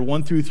chapter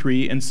 1 through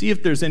 3 and see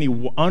if there's any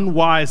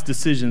unwise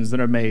decisions that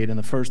are made in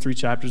the first 3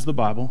 chapters of the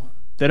Bible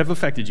that have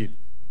affected you,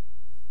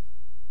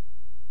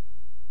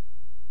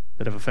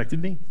 that have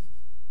affected me.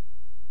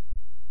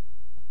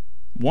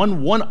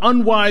 One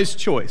unwise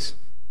choice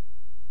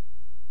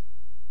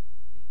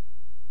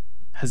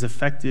has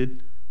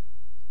affected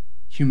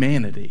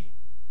humanity.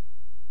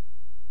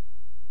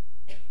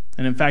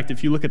 And in fact,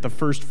 if you look at the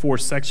first 4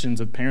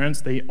 sections of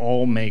parents, they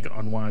all make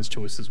unwise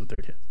choices with their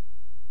kids.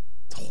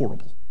 It's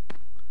horrible.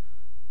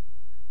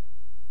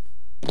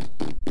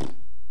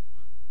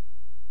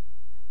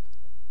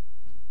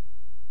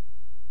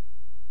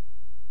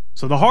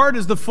 So the heart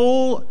is the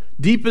full,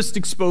 deepest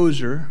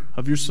exposure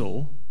of your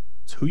soul.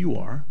 It's who you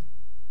are.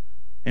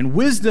 And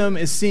wisdom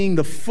is seeing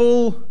the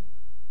full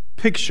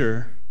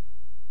picture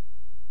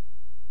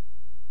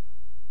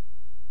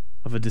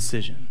of a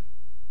decision.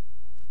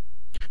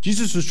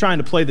 Jesus was trying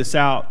to play this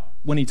out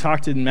when he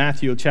talked in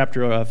Matthew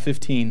chapter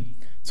 15.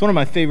 It's one of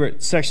my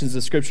favorite sections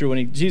of Scripture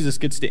when Jesus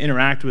gets to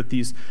interact with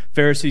these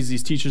Pharisees,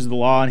 these teachers of the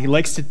law, and he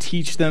likes to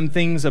teach them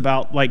things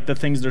about like the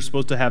things they're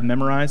supposed to have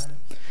memorized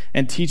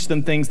and teach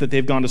them things that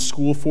they've gone to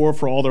school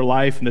for all their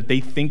life and that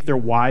they think they're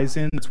wise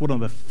in. That's one of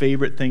the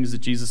favorite things that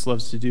Jesus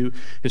loves to do,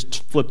 is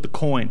to flip the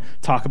coin,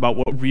 talk about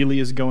what really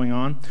is going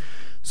on.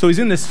 So he's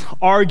in this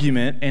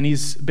argument, and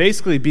he's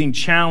basically being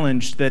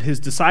challenged that his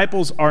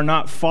disciples are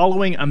not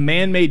following a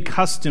man-made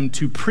custom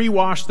to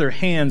pre-wash their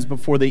hands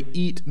before they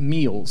eat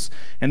meals.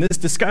 And this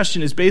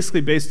discussion is basically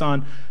based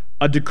on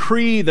a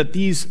decree that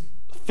these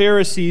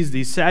Pharisees,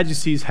 these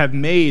Sadducees have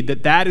made,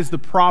 that is the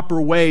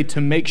proper way to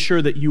make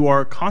sure that you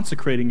are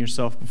consecrating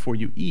yourself before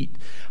you eat.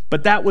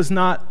 But that was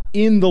not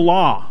in the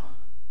law.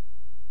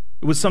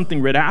 It was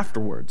something read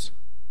afterwards.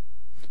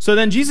 So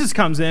then Jesus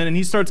comes in and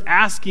he starts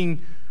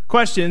asking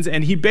questions,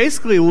 and he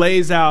basically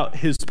lays out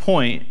his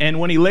point. And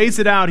when he lays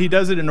it out, he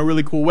does it in a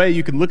really cool way.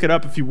 You can look it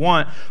up if you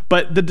want,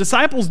 but the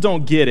disciples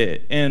don't get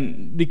it,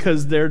 and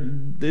because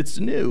it's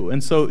new.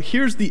 And so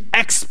here's the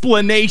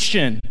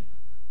explanation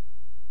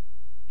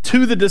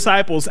to the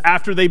disciples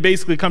after they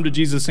basically come to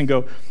Jesus and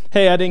go,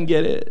 "Hey, I didn't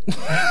get it.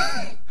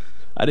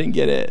 I didn't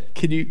get it.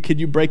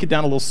 Could you break it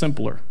down a little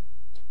simpler?"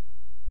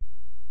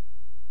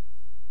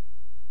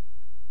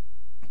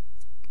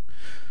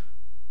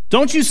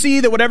 Don't you see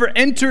that whatever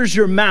enters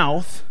your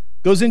mouth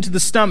goes into the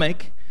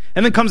stomach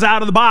and then comes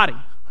out of the body?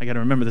 I got to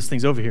remember this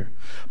thing's over here.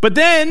 But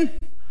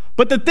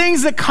the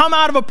things that come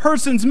out of a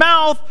person's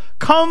mouth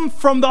come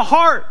from the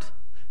heart.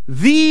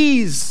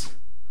 These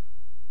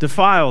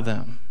defile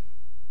them.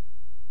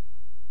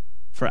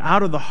 For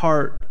out of the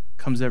heart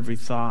comes every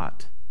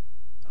thought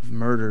of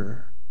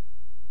murder,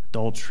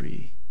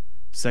 adultery,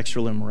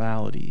 sexual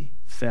immorality,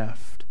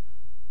 theft,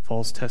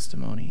 false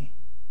testimony,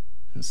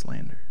 and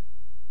slander.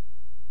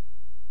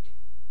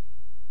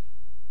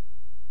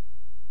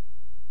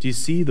 Do you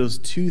see those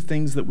 2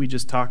 things that we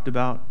just talked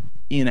about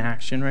in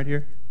action right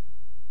here?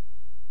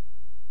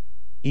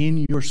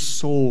 In your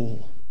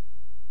soul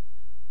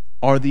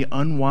are the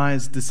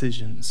unwise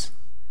decisions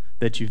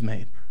that you've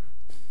made.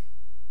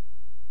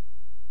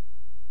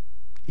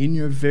 In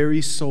your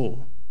very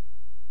soul,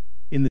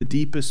 in the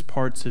deepest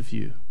parts of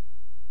you,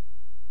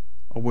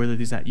 are where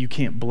these at. You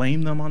can't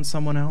blame them on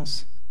someone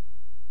else.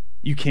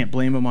 You can't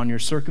blame them on your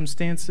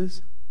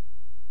circumstances.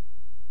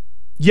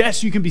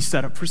 Yes, you can be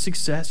set up for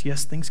success.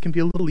 Yes, things can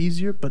be a little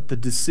easier, but the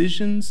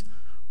decisions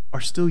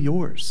are still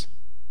yours.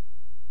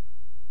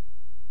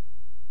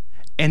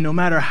 And no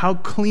matter how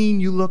clean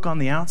you look on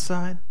the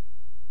outside,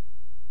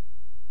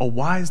 a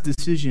wise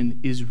decision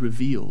is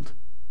revealed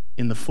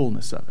in the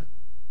fullness of it.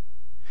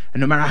 And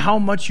no matter how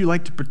much you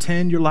like to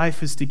pretend your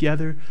life is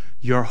together,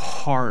 your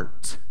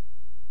heart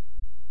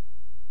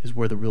is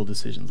where the real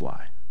decisions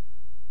lie.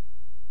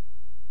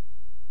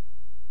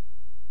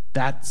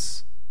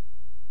 That's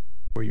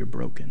where you're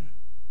broken.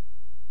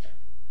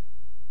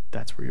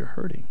 That's where you're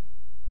hurting.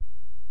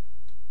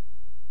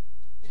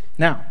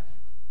 Now,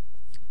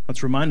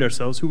 let's remind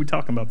ourselves who we're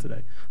talking about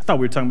today. I thought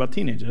we were talking about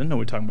teenagers. I didn't know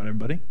we were talking about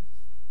everybody.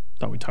 I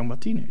thought we were talking about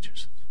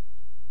teenagers.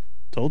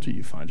 Told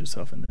you find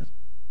yourself in this.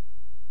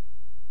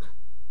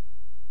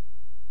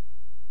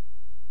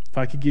 If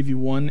I could give you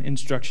one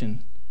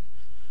instruction,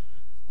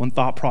 one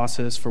thought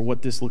process for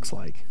what this looks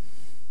like,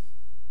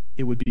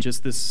 it would be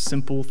just this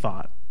simple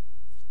thought.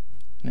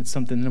 And it's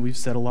something that we've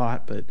said a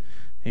lot, but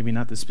maybe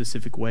not the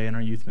specific way in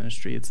our youth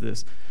ministry. It's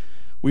this: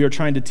 we are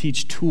trying to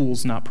teach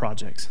tools, not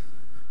projects.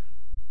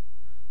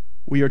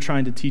 We are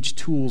trying to teach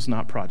tools,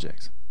 not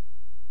projects.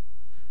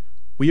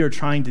 We are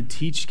trying to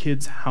teach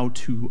kids how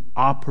to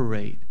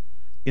operate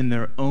in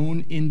their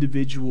own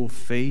individual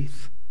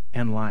faith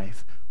and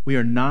life. We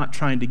are not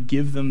trying to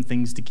give them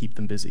things to keep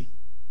them busy.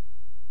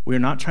 We are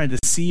not trying to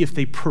see if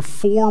they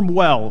perform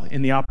well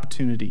in the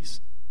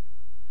opportunities.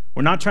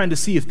 We're not trying to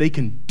see if they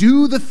can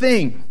do the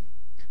thing.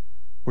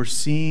 We're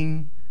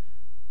seeing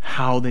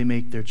how they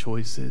make their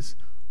choices.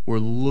 We're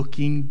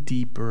looking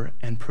deeper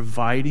and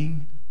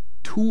providing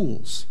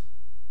tools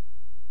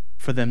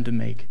for them to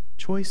make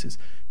choices.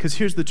 Because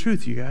here's the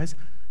truth, you guys.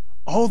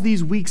 All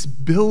these weeks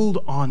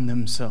build on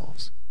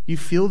themselves. You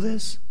feel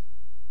this?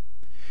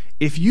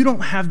 If you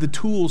don't have the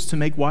tools to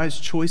make wise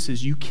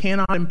choices, you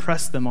cannot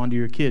impress them onto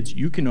your kids.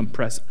 You can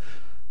impress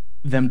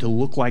them to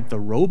look like the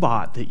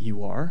robot that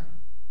you are.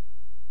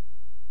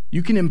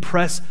 You can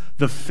impress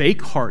the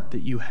fake heart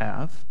that you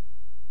have.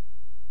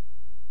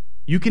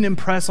 You can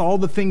impress all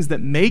the things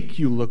that make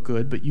you look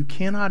good, but you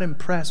cannot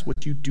impress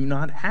what you do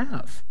not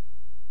have.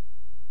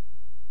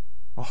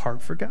 A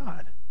heart for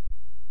God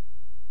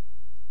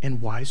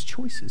and wise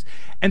choices.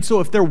 And so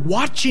if they're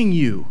watching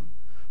you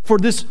for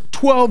this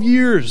 12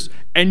 years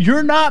and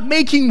you're not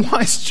making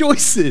wise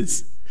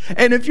choices,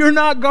 and if you're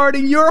not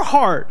guarding your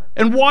heart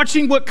and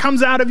watching what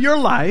comes out of your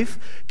life,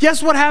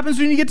 guess what happens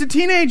when you get to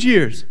teenage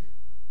years?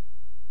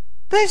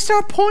 They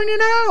start pointing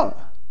out.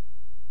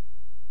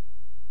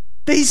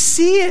 They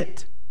see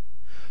it.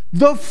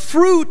 The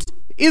fruit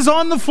is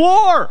on the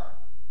floor.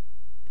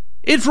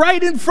 It's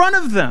right in front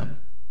of them.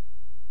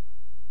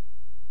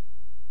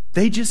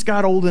 They just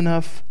got old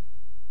enough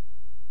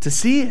to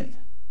see it.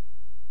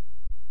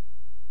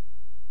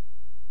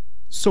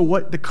 So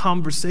what the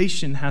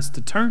conversation has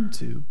to turn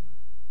to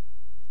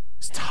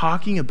is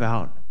talking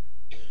about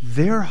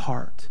their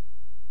heart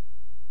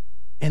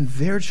and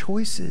their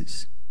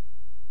choices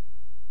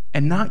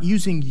and not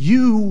using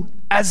you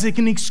as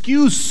an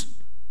excuse.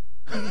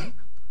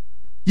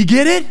 You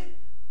get it?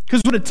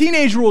 Because what a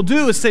teenager will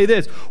do is say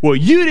this, well,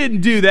 you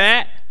didn't do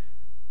that.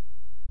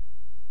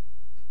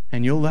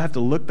 And you'll have to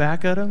look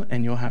back at them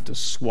and you'll have to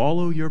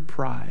swallow your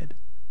pride.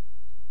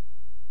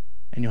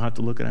 And you'll have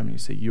to look at them and you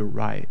say, you're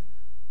right.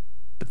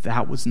 But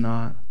that was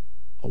not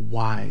a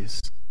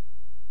wise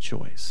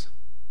choice.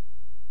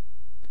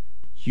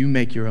 You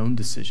make your own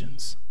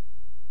decisions.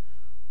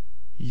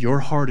 Your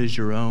heart is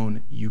your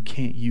own. You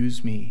can't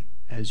use me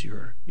as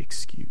your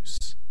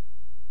excuse.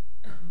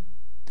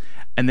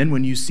 And then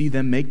when you see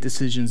them make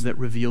decisions that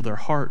reveal their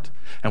heart,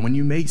 and when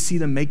you see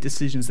them make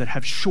decisions that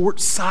have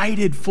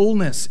short-sighted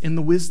fullness in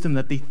the wisdom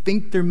that they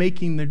think they're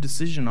making their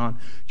decision on,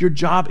 your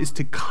job is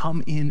to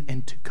come in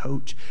and to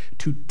coach,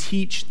 to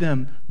teach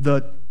them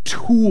the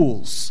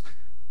tools,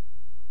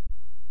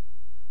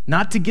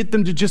 not to get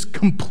them to just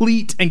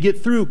complete and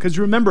get through. Because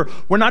remember,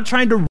 we're not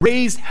trying to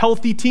raise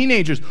healthy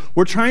teenagers.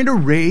 We're trying to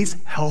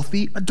raise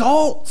healthy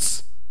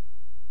adults.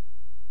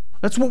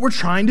 That's what we're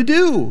trying to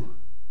do.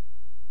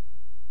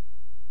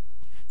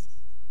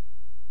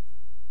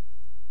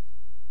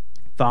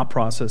 Thought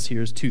process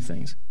here is two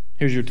things.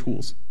 Here's your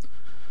tools.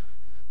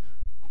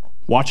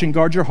 Watch and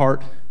guard your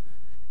heart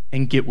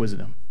and get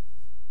wisdom.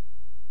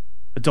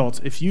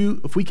 Adults,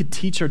 if we could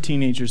teach our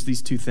teenagers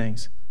these two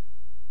things.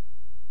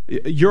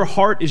 Your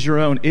heart is your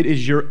own. It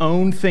is your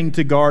own thing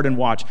to guard and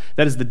watch.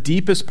 That is the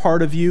deepest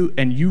part of you,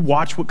 and you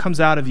watch what comes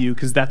out of you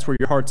because that's where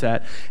your heart's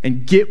at.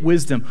 And get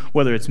wisdom,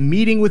 whether it's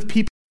meeting with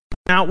people,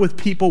 out with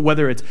people,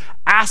 whether it's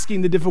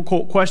asking the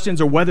difficult questions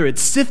or whether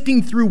it's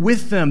sifting through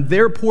with them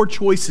their poor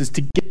choices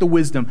to get the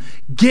wisdom.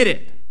 Get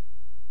it.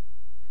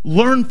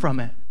 Learn from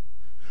it.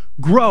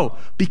 Grow,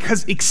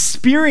 because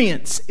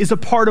experience is a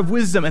part of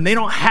wisdom and they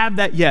don't have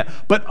that yet,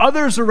 but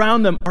others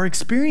around them are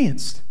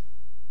experienced.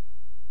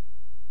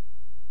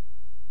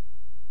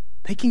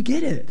 They can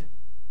get it.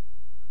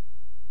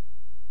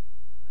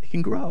 They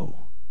can grow.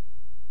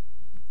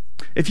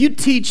 If you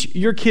teach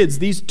your kids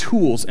these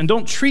tools and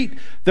don't treat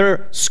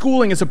their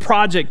schooling as a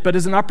project, but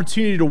as an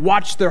opportunity to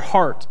watch their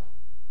heart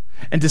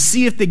and to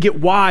see if they get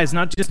wise,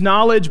 not just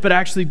knowledge, but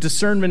actually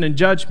discernment and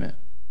judgment.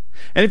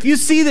 And if you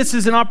see this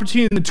as an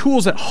opportunity in the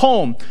tools at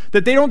home,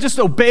 that they don't just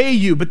obey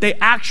you, but they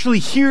actually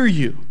hear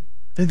you,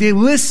 that they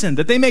listen,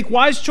 that they make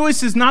wise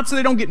choices, not so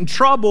they don't get in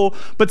trouble,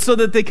 but so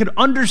that they could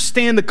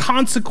understand the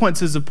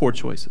consequences of poor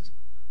choices.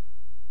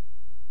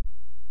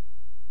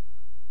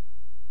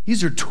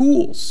 These are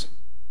tools.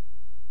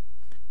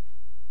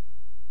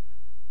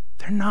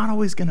 They're not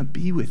always going to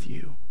be with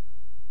you.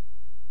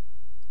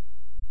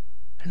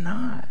 They're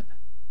not.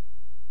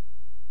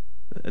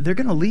 They're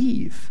going to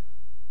leave.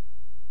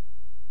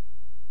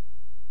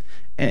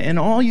 And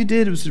all you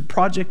did was to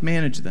project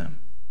manage them.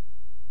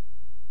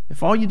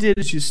 If all you did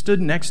is you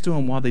stood next to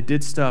them while they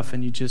did stuff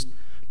and you just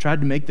tried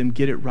to make them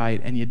get it right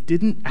and you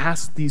didn't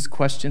ask these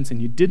questions and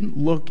you didn't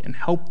look and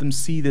help them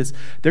see this,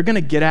 they're going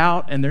to get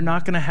out and they're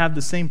not going to have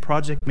the same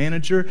project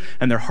manager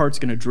and their heart's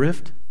going to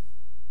drift.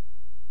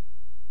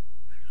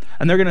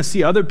 And they're going to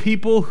see other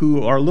people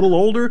who are a little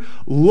older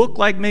look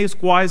like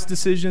make wise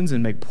decisions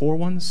and make poor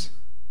ones.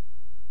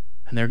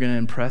 And they're going to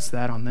impress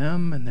that on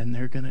them, and then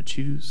they're going to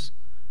choose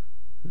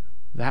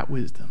that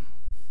wisdom.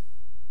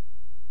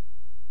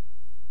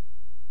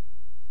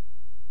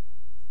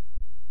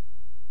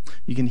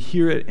 You can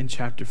hear it in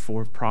chapter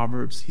 4 of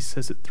Proverbs. He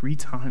says it 3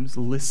 times.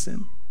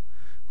 Listen.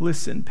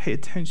 Listen, pay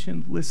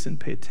attention. Listen,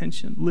 pay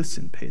attention.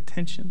 Listen, pay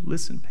attention.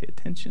 Listen, pay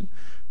attention.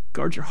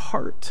 Guard your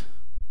heart.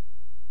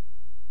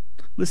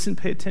 Listen,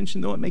 pay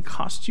attention, though it may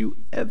cost you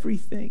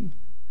everything.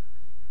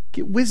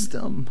 Get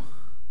wisdom.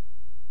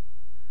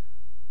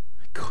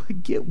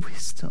 Get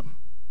wisdom.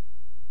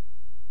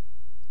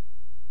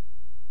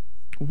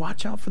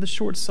 Watch out for the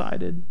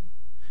short-sighted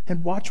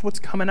and watch what's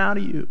coming out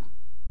of you.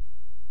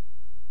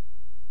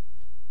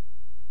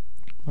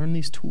 Learn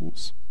these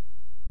tools.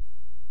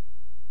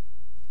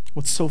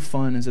 What's so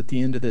fun is at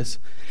the end of this,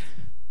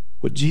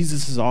 what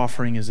Jesus is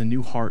offering is a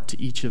new heart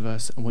to each of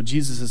us. And what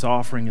Jesus is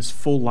offering is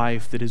full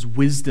life that is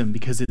wisdom,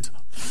 because it's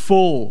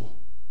full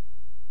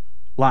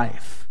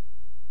life.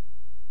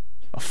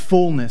 A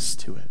fullness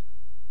to it.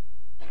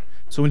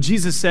 So when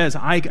Jesus says,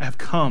 I have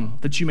come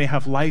that you may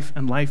have life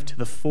and life to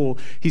the full,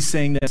 he's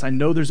saying this: I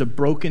know there's a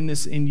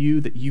brokenness in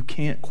you that you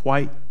can't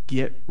quite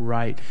get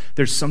right.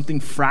 There's something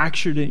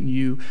fractured in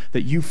you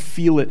that you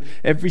feel it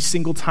every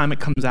single time it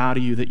comes out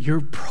of you, that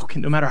you're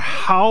broken. No matter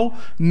how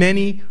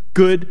many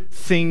good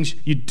things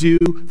you do,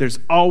 there's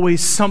always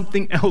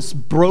something else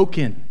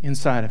broken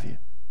inside of you.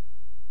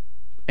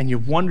 And you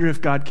wonder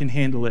if God can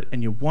handle it,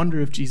 and you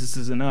wonder if Jesus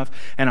is enough.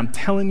 And I'm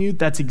telling you,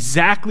 that's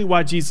exactly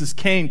why Jesus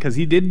came, because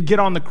he didn't get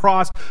on the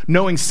cross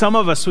knowing some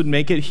of us would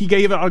make it. He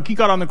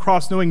got on the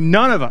cross knowing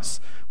none of us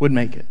would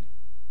make it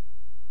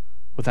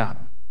without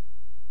him.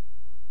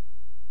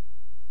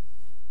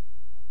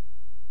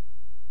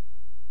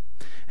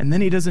 And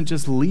then he doesn't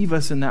just leave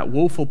us in that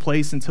woeful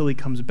place until he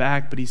comes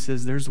back, but he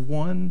says there's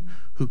one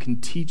who can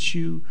teach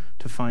you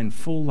to find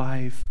full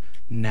life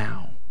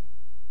now.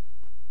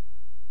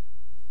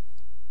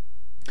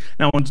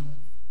 Now, when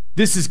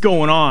this is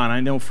going on,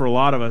 I know for a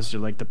lot of us,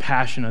 you're like the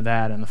passion of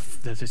that, and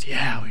that's just,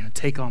 yeah, we're going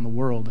to take on the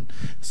world. And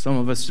some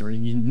of us are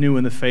new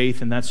in the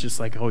faith, and that's just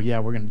like, oh yeah,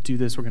 we're going to do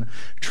this. We're going to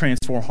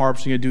transform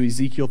hearts. We're going to do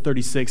Ezekiel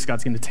 36.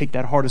 God's going to take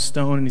that heart of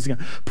stone, and he's going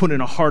to put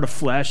in a heart of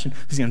flesh, and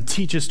he's going to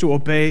teach us to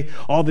obey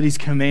all that he's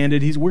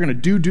commanded. We're going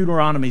to do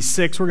Deuteronomy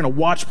 6. We're going to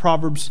watch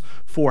Proverbs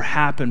 4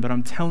 happen. But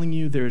I'm telling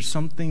you, there's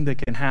something that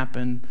can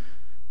happen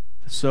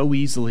so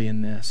easily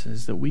in this,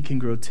 is that we can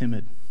grow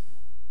timid.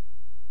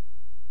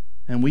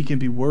 And we can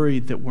be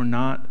worried that we're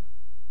not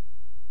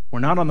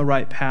on the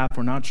right path.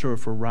 We're not sure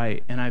if we're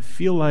right. And I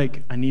feel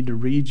like I need to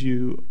read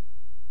you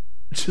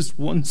just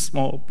one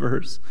small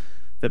verse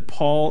that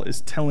Paul is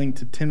telling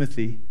to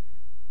Timothy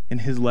in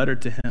his letter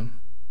to him.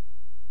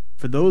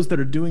 For those that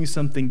are doing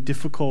something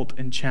difficult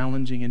and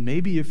challenging, and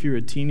maybe if you're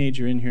a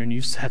teenager in here and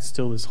you sat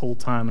still this whole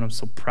time, and I'm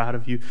so proud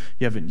of you.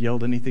 You haven't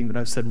yelled anything that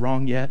I've said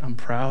wrong yet. I'm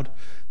proud.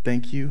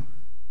 Thank you.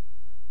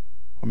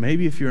 Or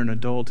maybe if you're an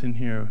adult in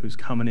here who's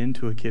coming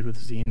into a kid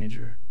with a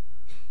teenager.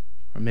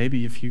 Or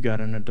maybe if you got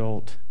an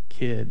adult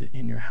kid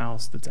in your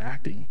house that's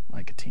acting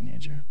like a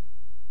teenager.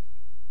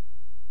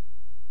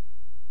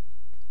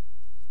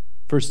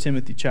 1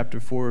 Timothy chapter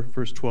 4,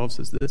 verse 12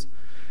 says this: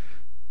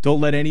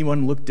 don't let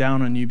anyone look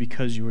down on you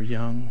because you are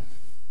young,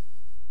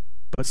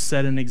 but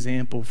set an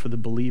example for the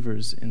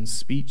believers in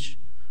speech,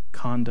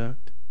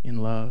 conduct, in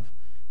love,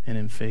 and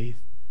in faith,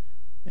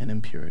 and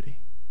in purity.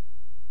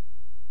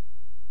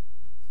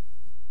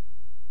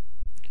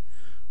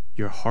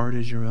 Your heart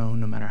is your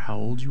own, no matter how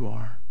old you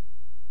are.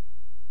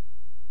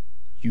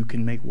 You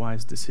can make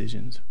wise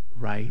decisions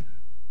right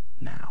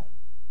now.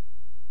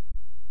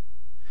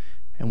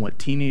 And what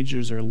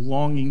teenagers are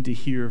longing to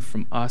hear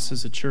from us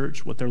as a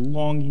church, what they're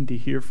longing to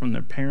hear from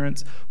their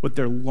parents, what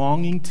they're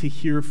longing to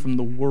hear from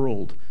the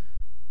world,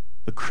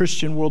 the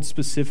Christian world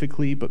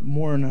specifically, but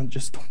more than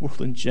just the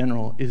world in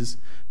general, is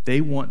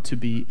they want to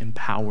be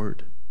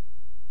empowered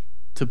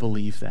to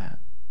believe that.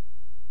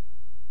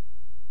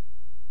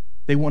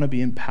 They want to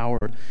be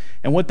empowered.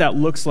 And what that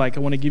looks like, I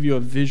want to give you a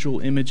visual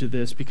image of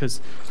this, because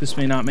this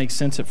may not make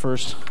sense at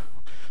first.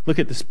 Look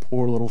at this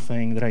poor little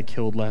thing that I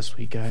killed last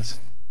week, guys.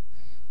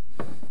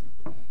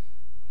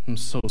 I'm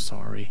so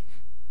sorry.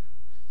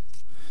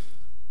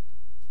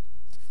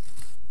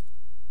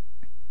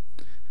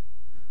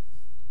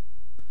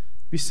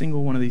 Every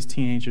single one of these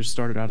teenagers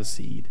started out a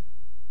seed.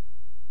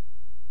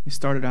 They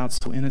started out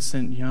so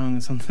innocent, young,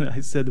 something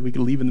I said that we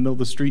could leave in the middle of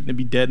the street and it'd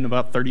be dead in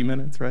about 30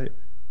 minutes, right?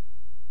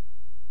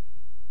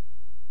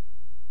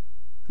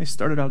 They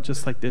started out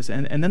just like this,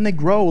 and then they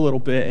grow a little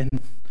bit,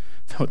 and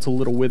though it's a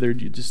little withered,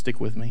 you just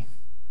stick with me.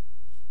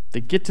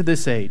 They get to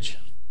this age.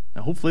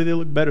 Now, hopefully they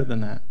look better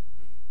than that.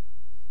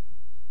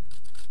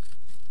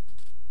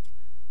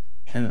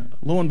 And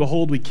lo and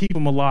behold, we keep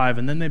them alive,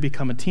 and then they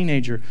become a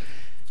teenager.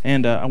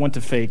 And I went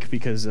to fake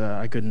because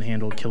I couldn't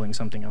handle killing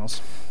something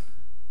else.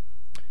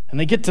 And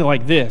they get to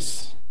like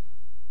this,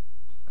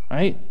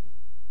 right?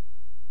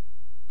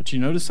 But you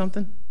notice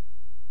something?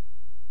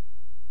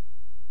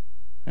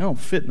 They don't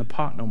fit in the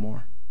pot no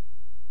more.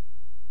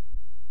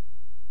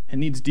 It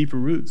needs deeper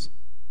roots.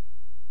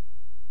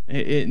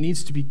 It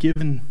needs to be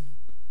given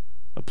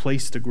a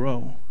place to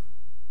grow.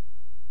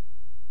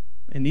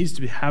 It needs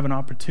to have an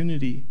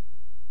opportunity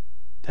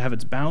to have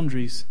its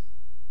boundaries,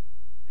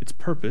 its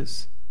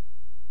purpose.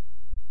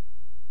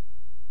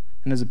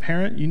 And as a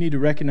parent, you need to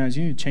recognize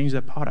you need to change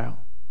that pot out.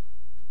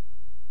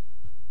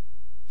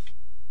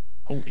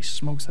 Holy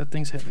smokes, that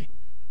thing's heavy.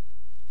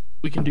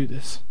 We can do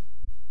this.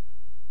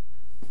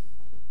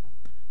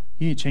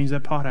 You need to change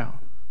that pot out.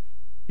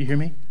 You hear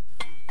me?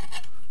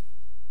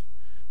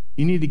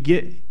 You need to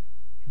get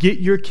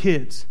your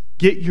kids,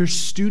 Get your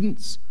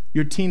students,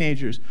 your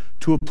teenagers,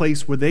 to a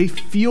place where they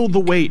feel the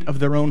weight of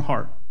their own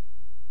heart,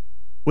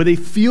 where they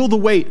feel the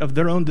weight of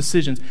their own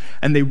decisions,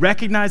 and they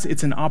recognize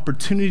it's an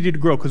opportunity to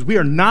grow, because we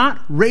are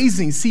not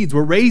raising seeds,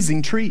 we're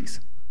raising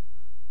trees.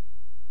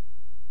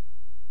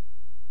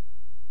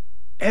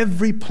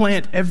 Every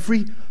plant,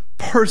 every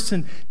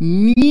person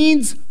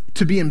needs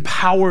to be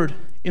empowered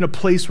in a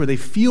place where they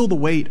feel the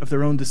weight of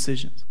their own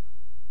decisions.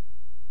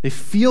 They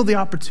feel the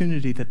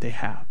opportunity that they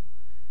have.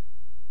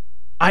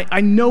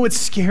 I know it's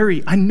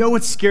scary. I know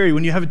it's scary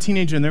when you have a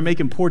teenager and they're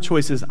making poor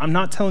choices. I'm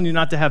not telling you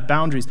not to have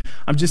boundaries.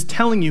 I'm just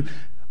telling you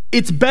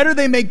it's better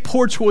they make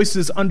poor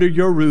choices under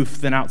your roof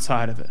than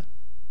outside of it.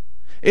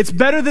 It's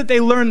better that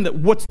they learn that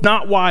what's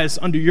not wise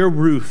under your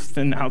roof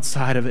than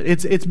outside of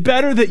it. It's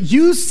better that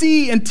you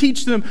see and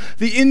teach them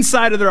the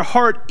inside of their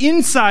heart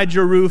inside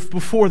your roof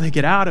before they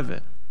get out of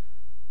it.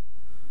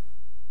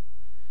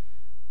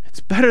 It's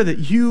better that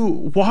you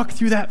walk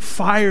through that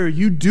fire,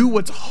 you do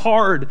what's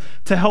hard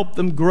to help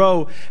them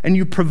grow, and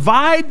you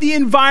provide the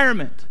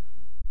environment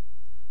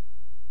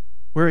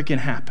where it can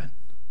happen.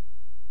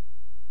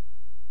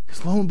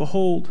 Because lo and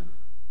behold,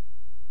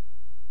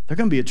 they're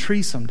going to be a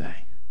tree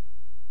someday.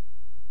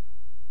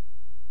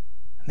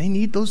 And they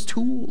need those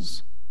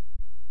tools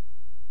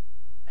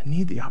and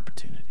need the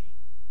opportunity.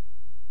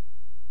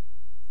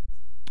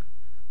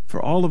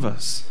 For all of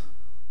us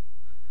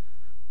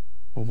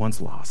were once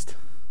lost,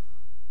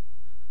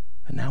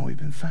 but now we've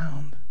been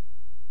found.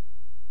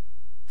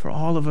 For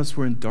all of us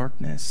were in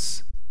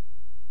darkness,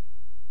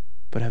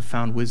 but have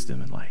found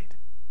wisdom and light.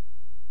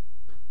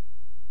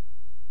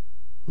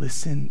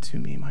 Listen to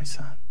me, my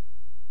son.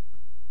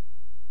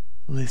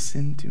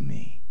 Listen to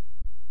me.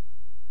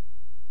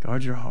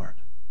 Guard your heart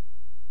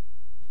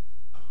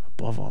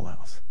above all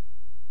else.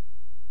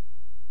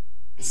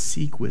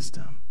 Seek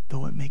wisdom,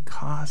 though it may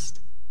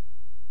cost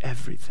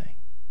everything.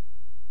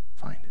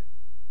 Find it.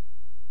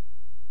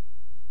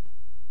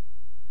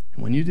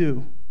 And when you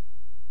do,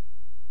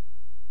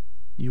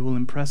 you will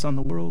impress on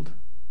the world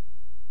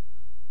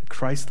the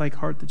Christ-like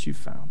heart that you've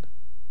found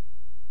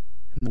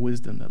and the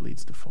wisdom that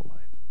leads to full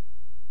life.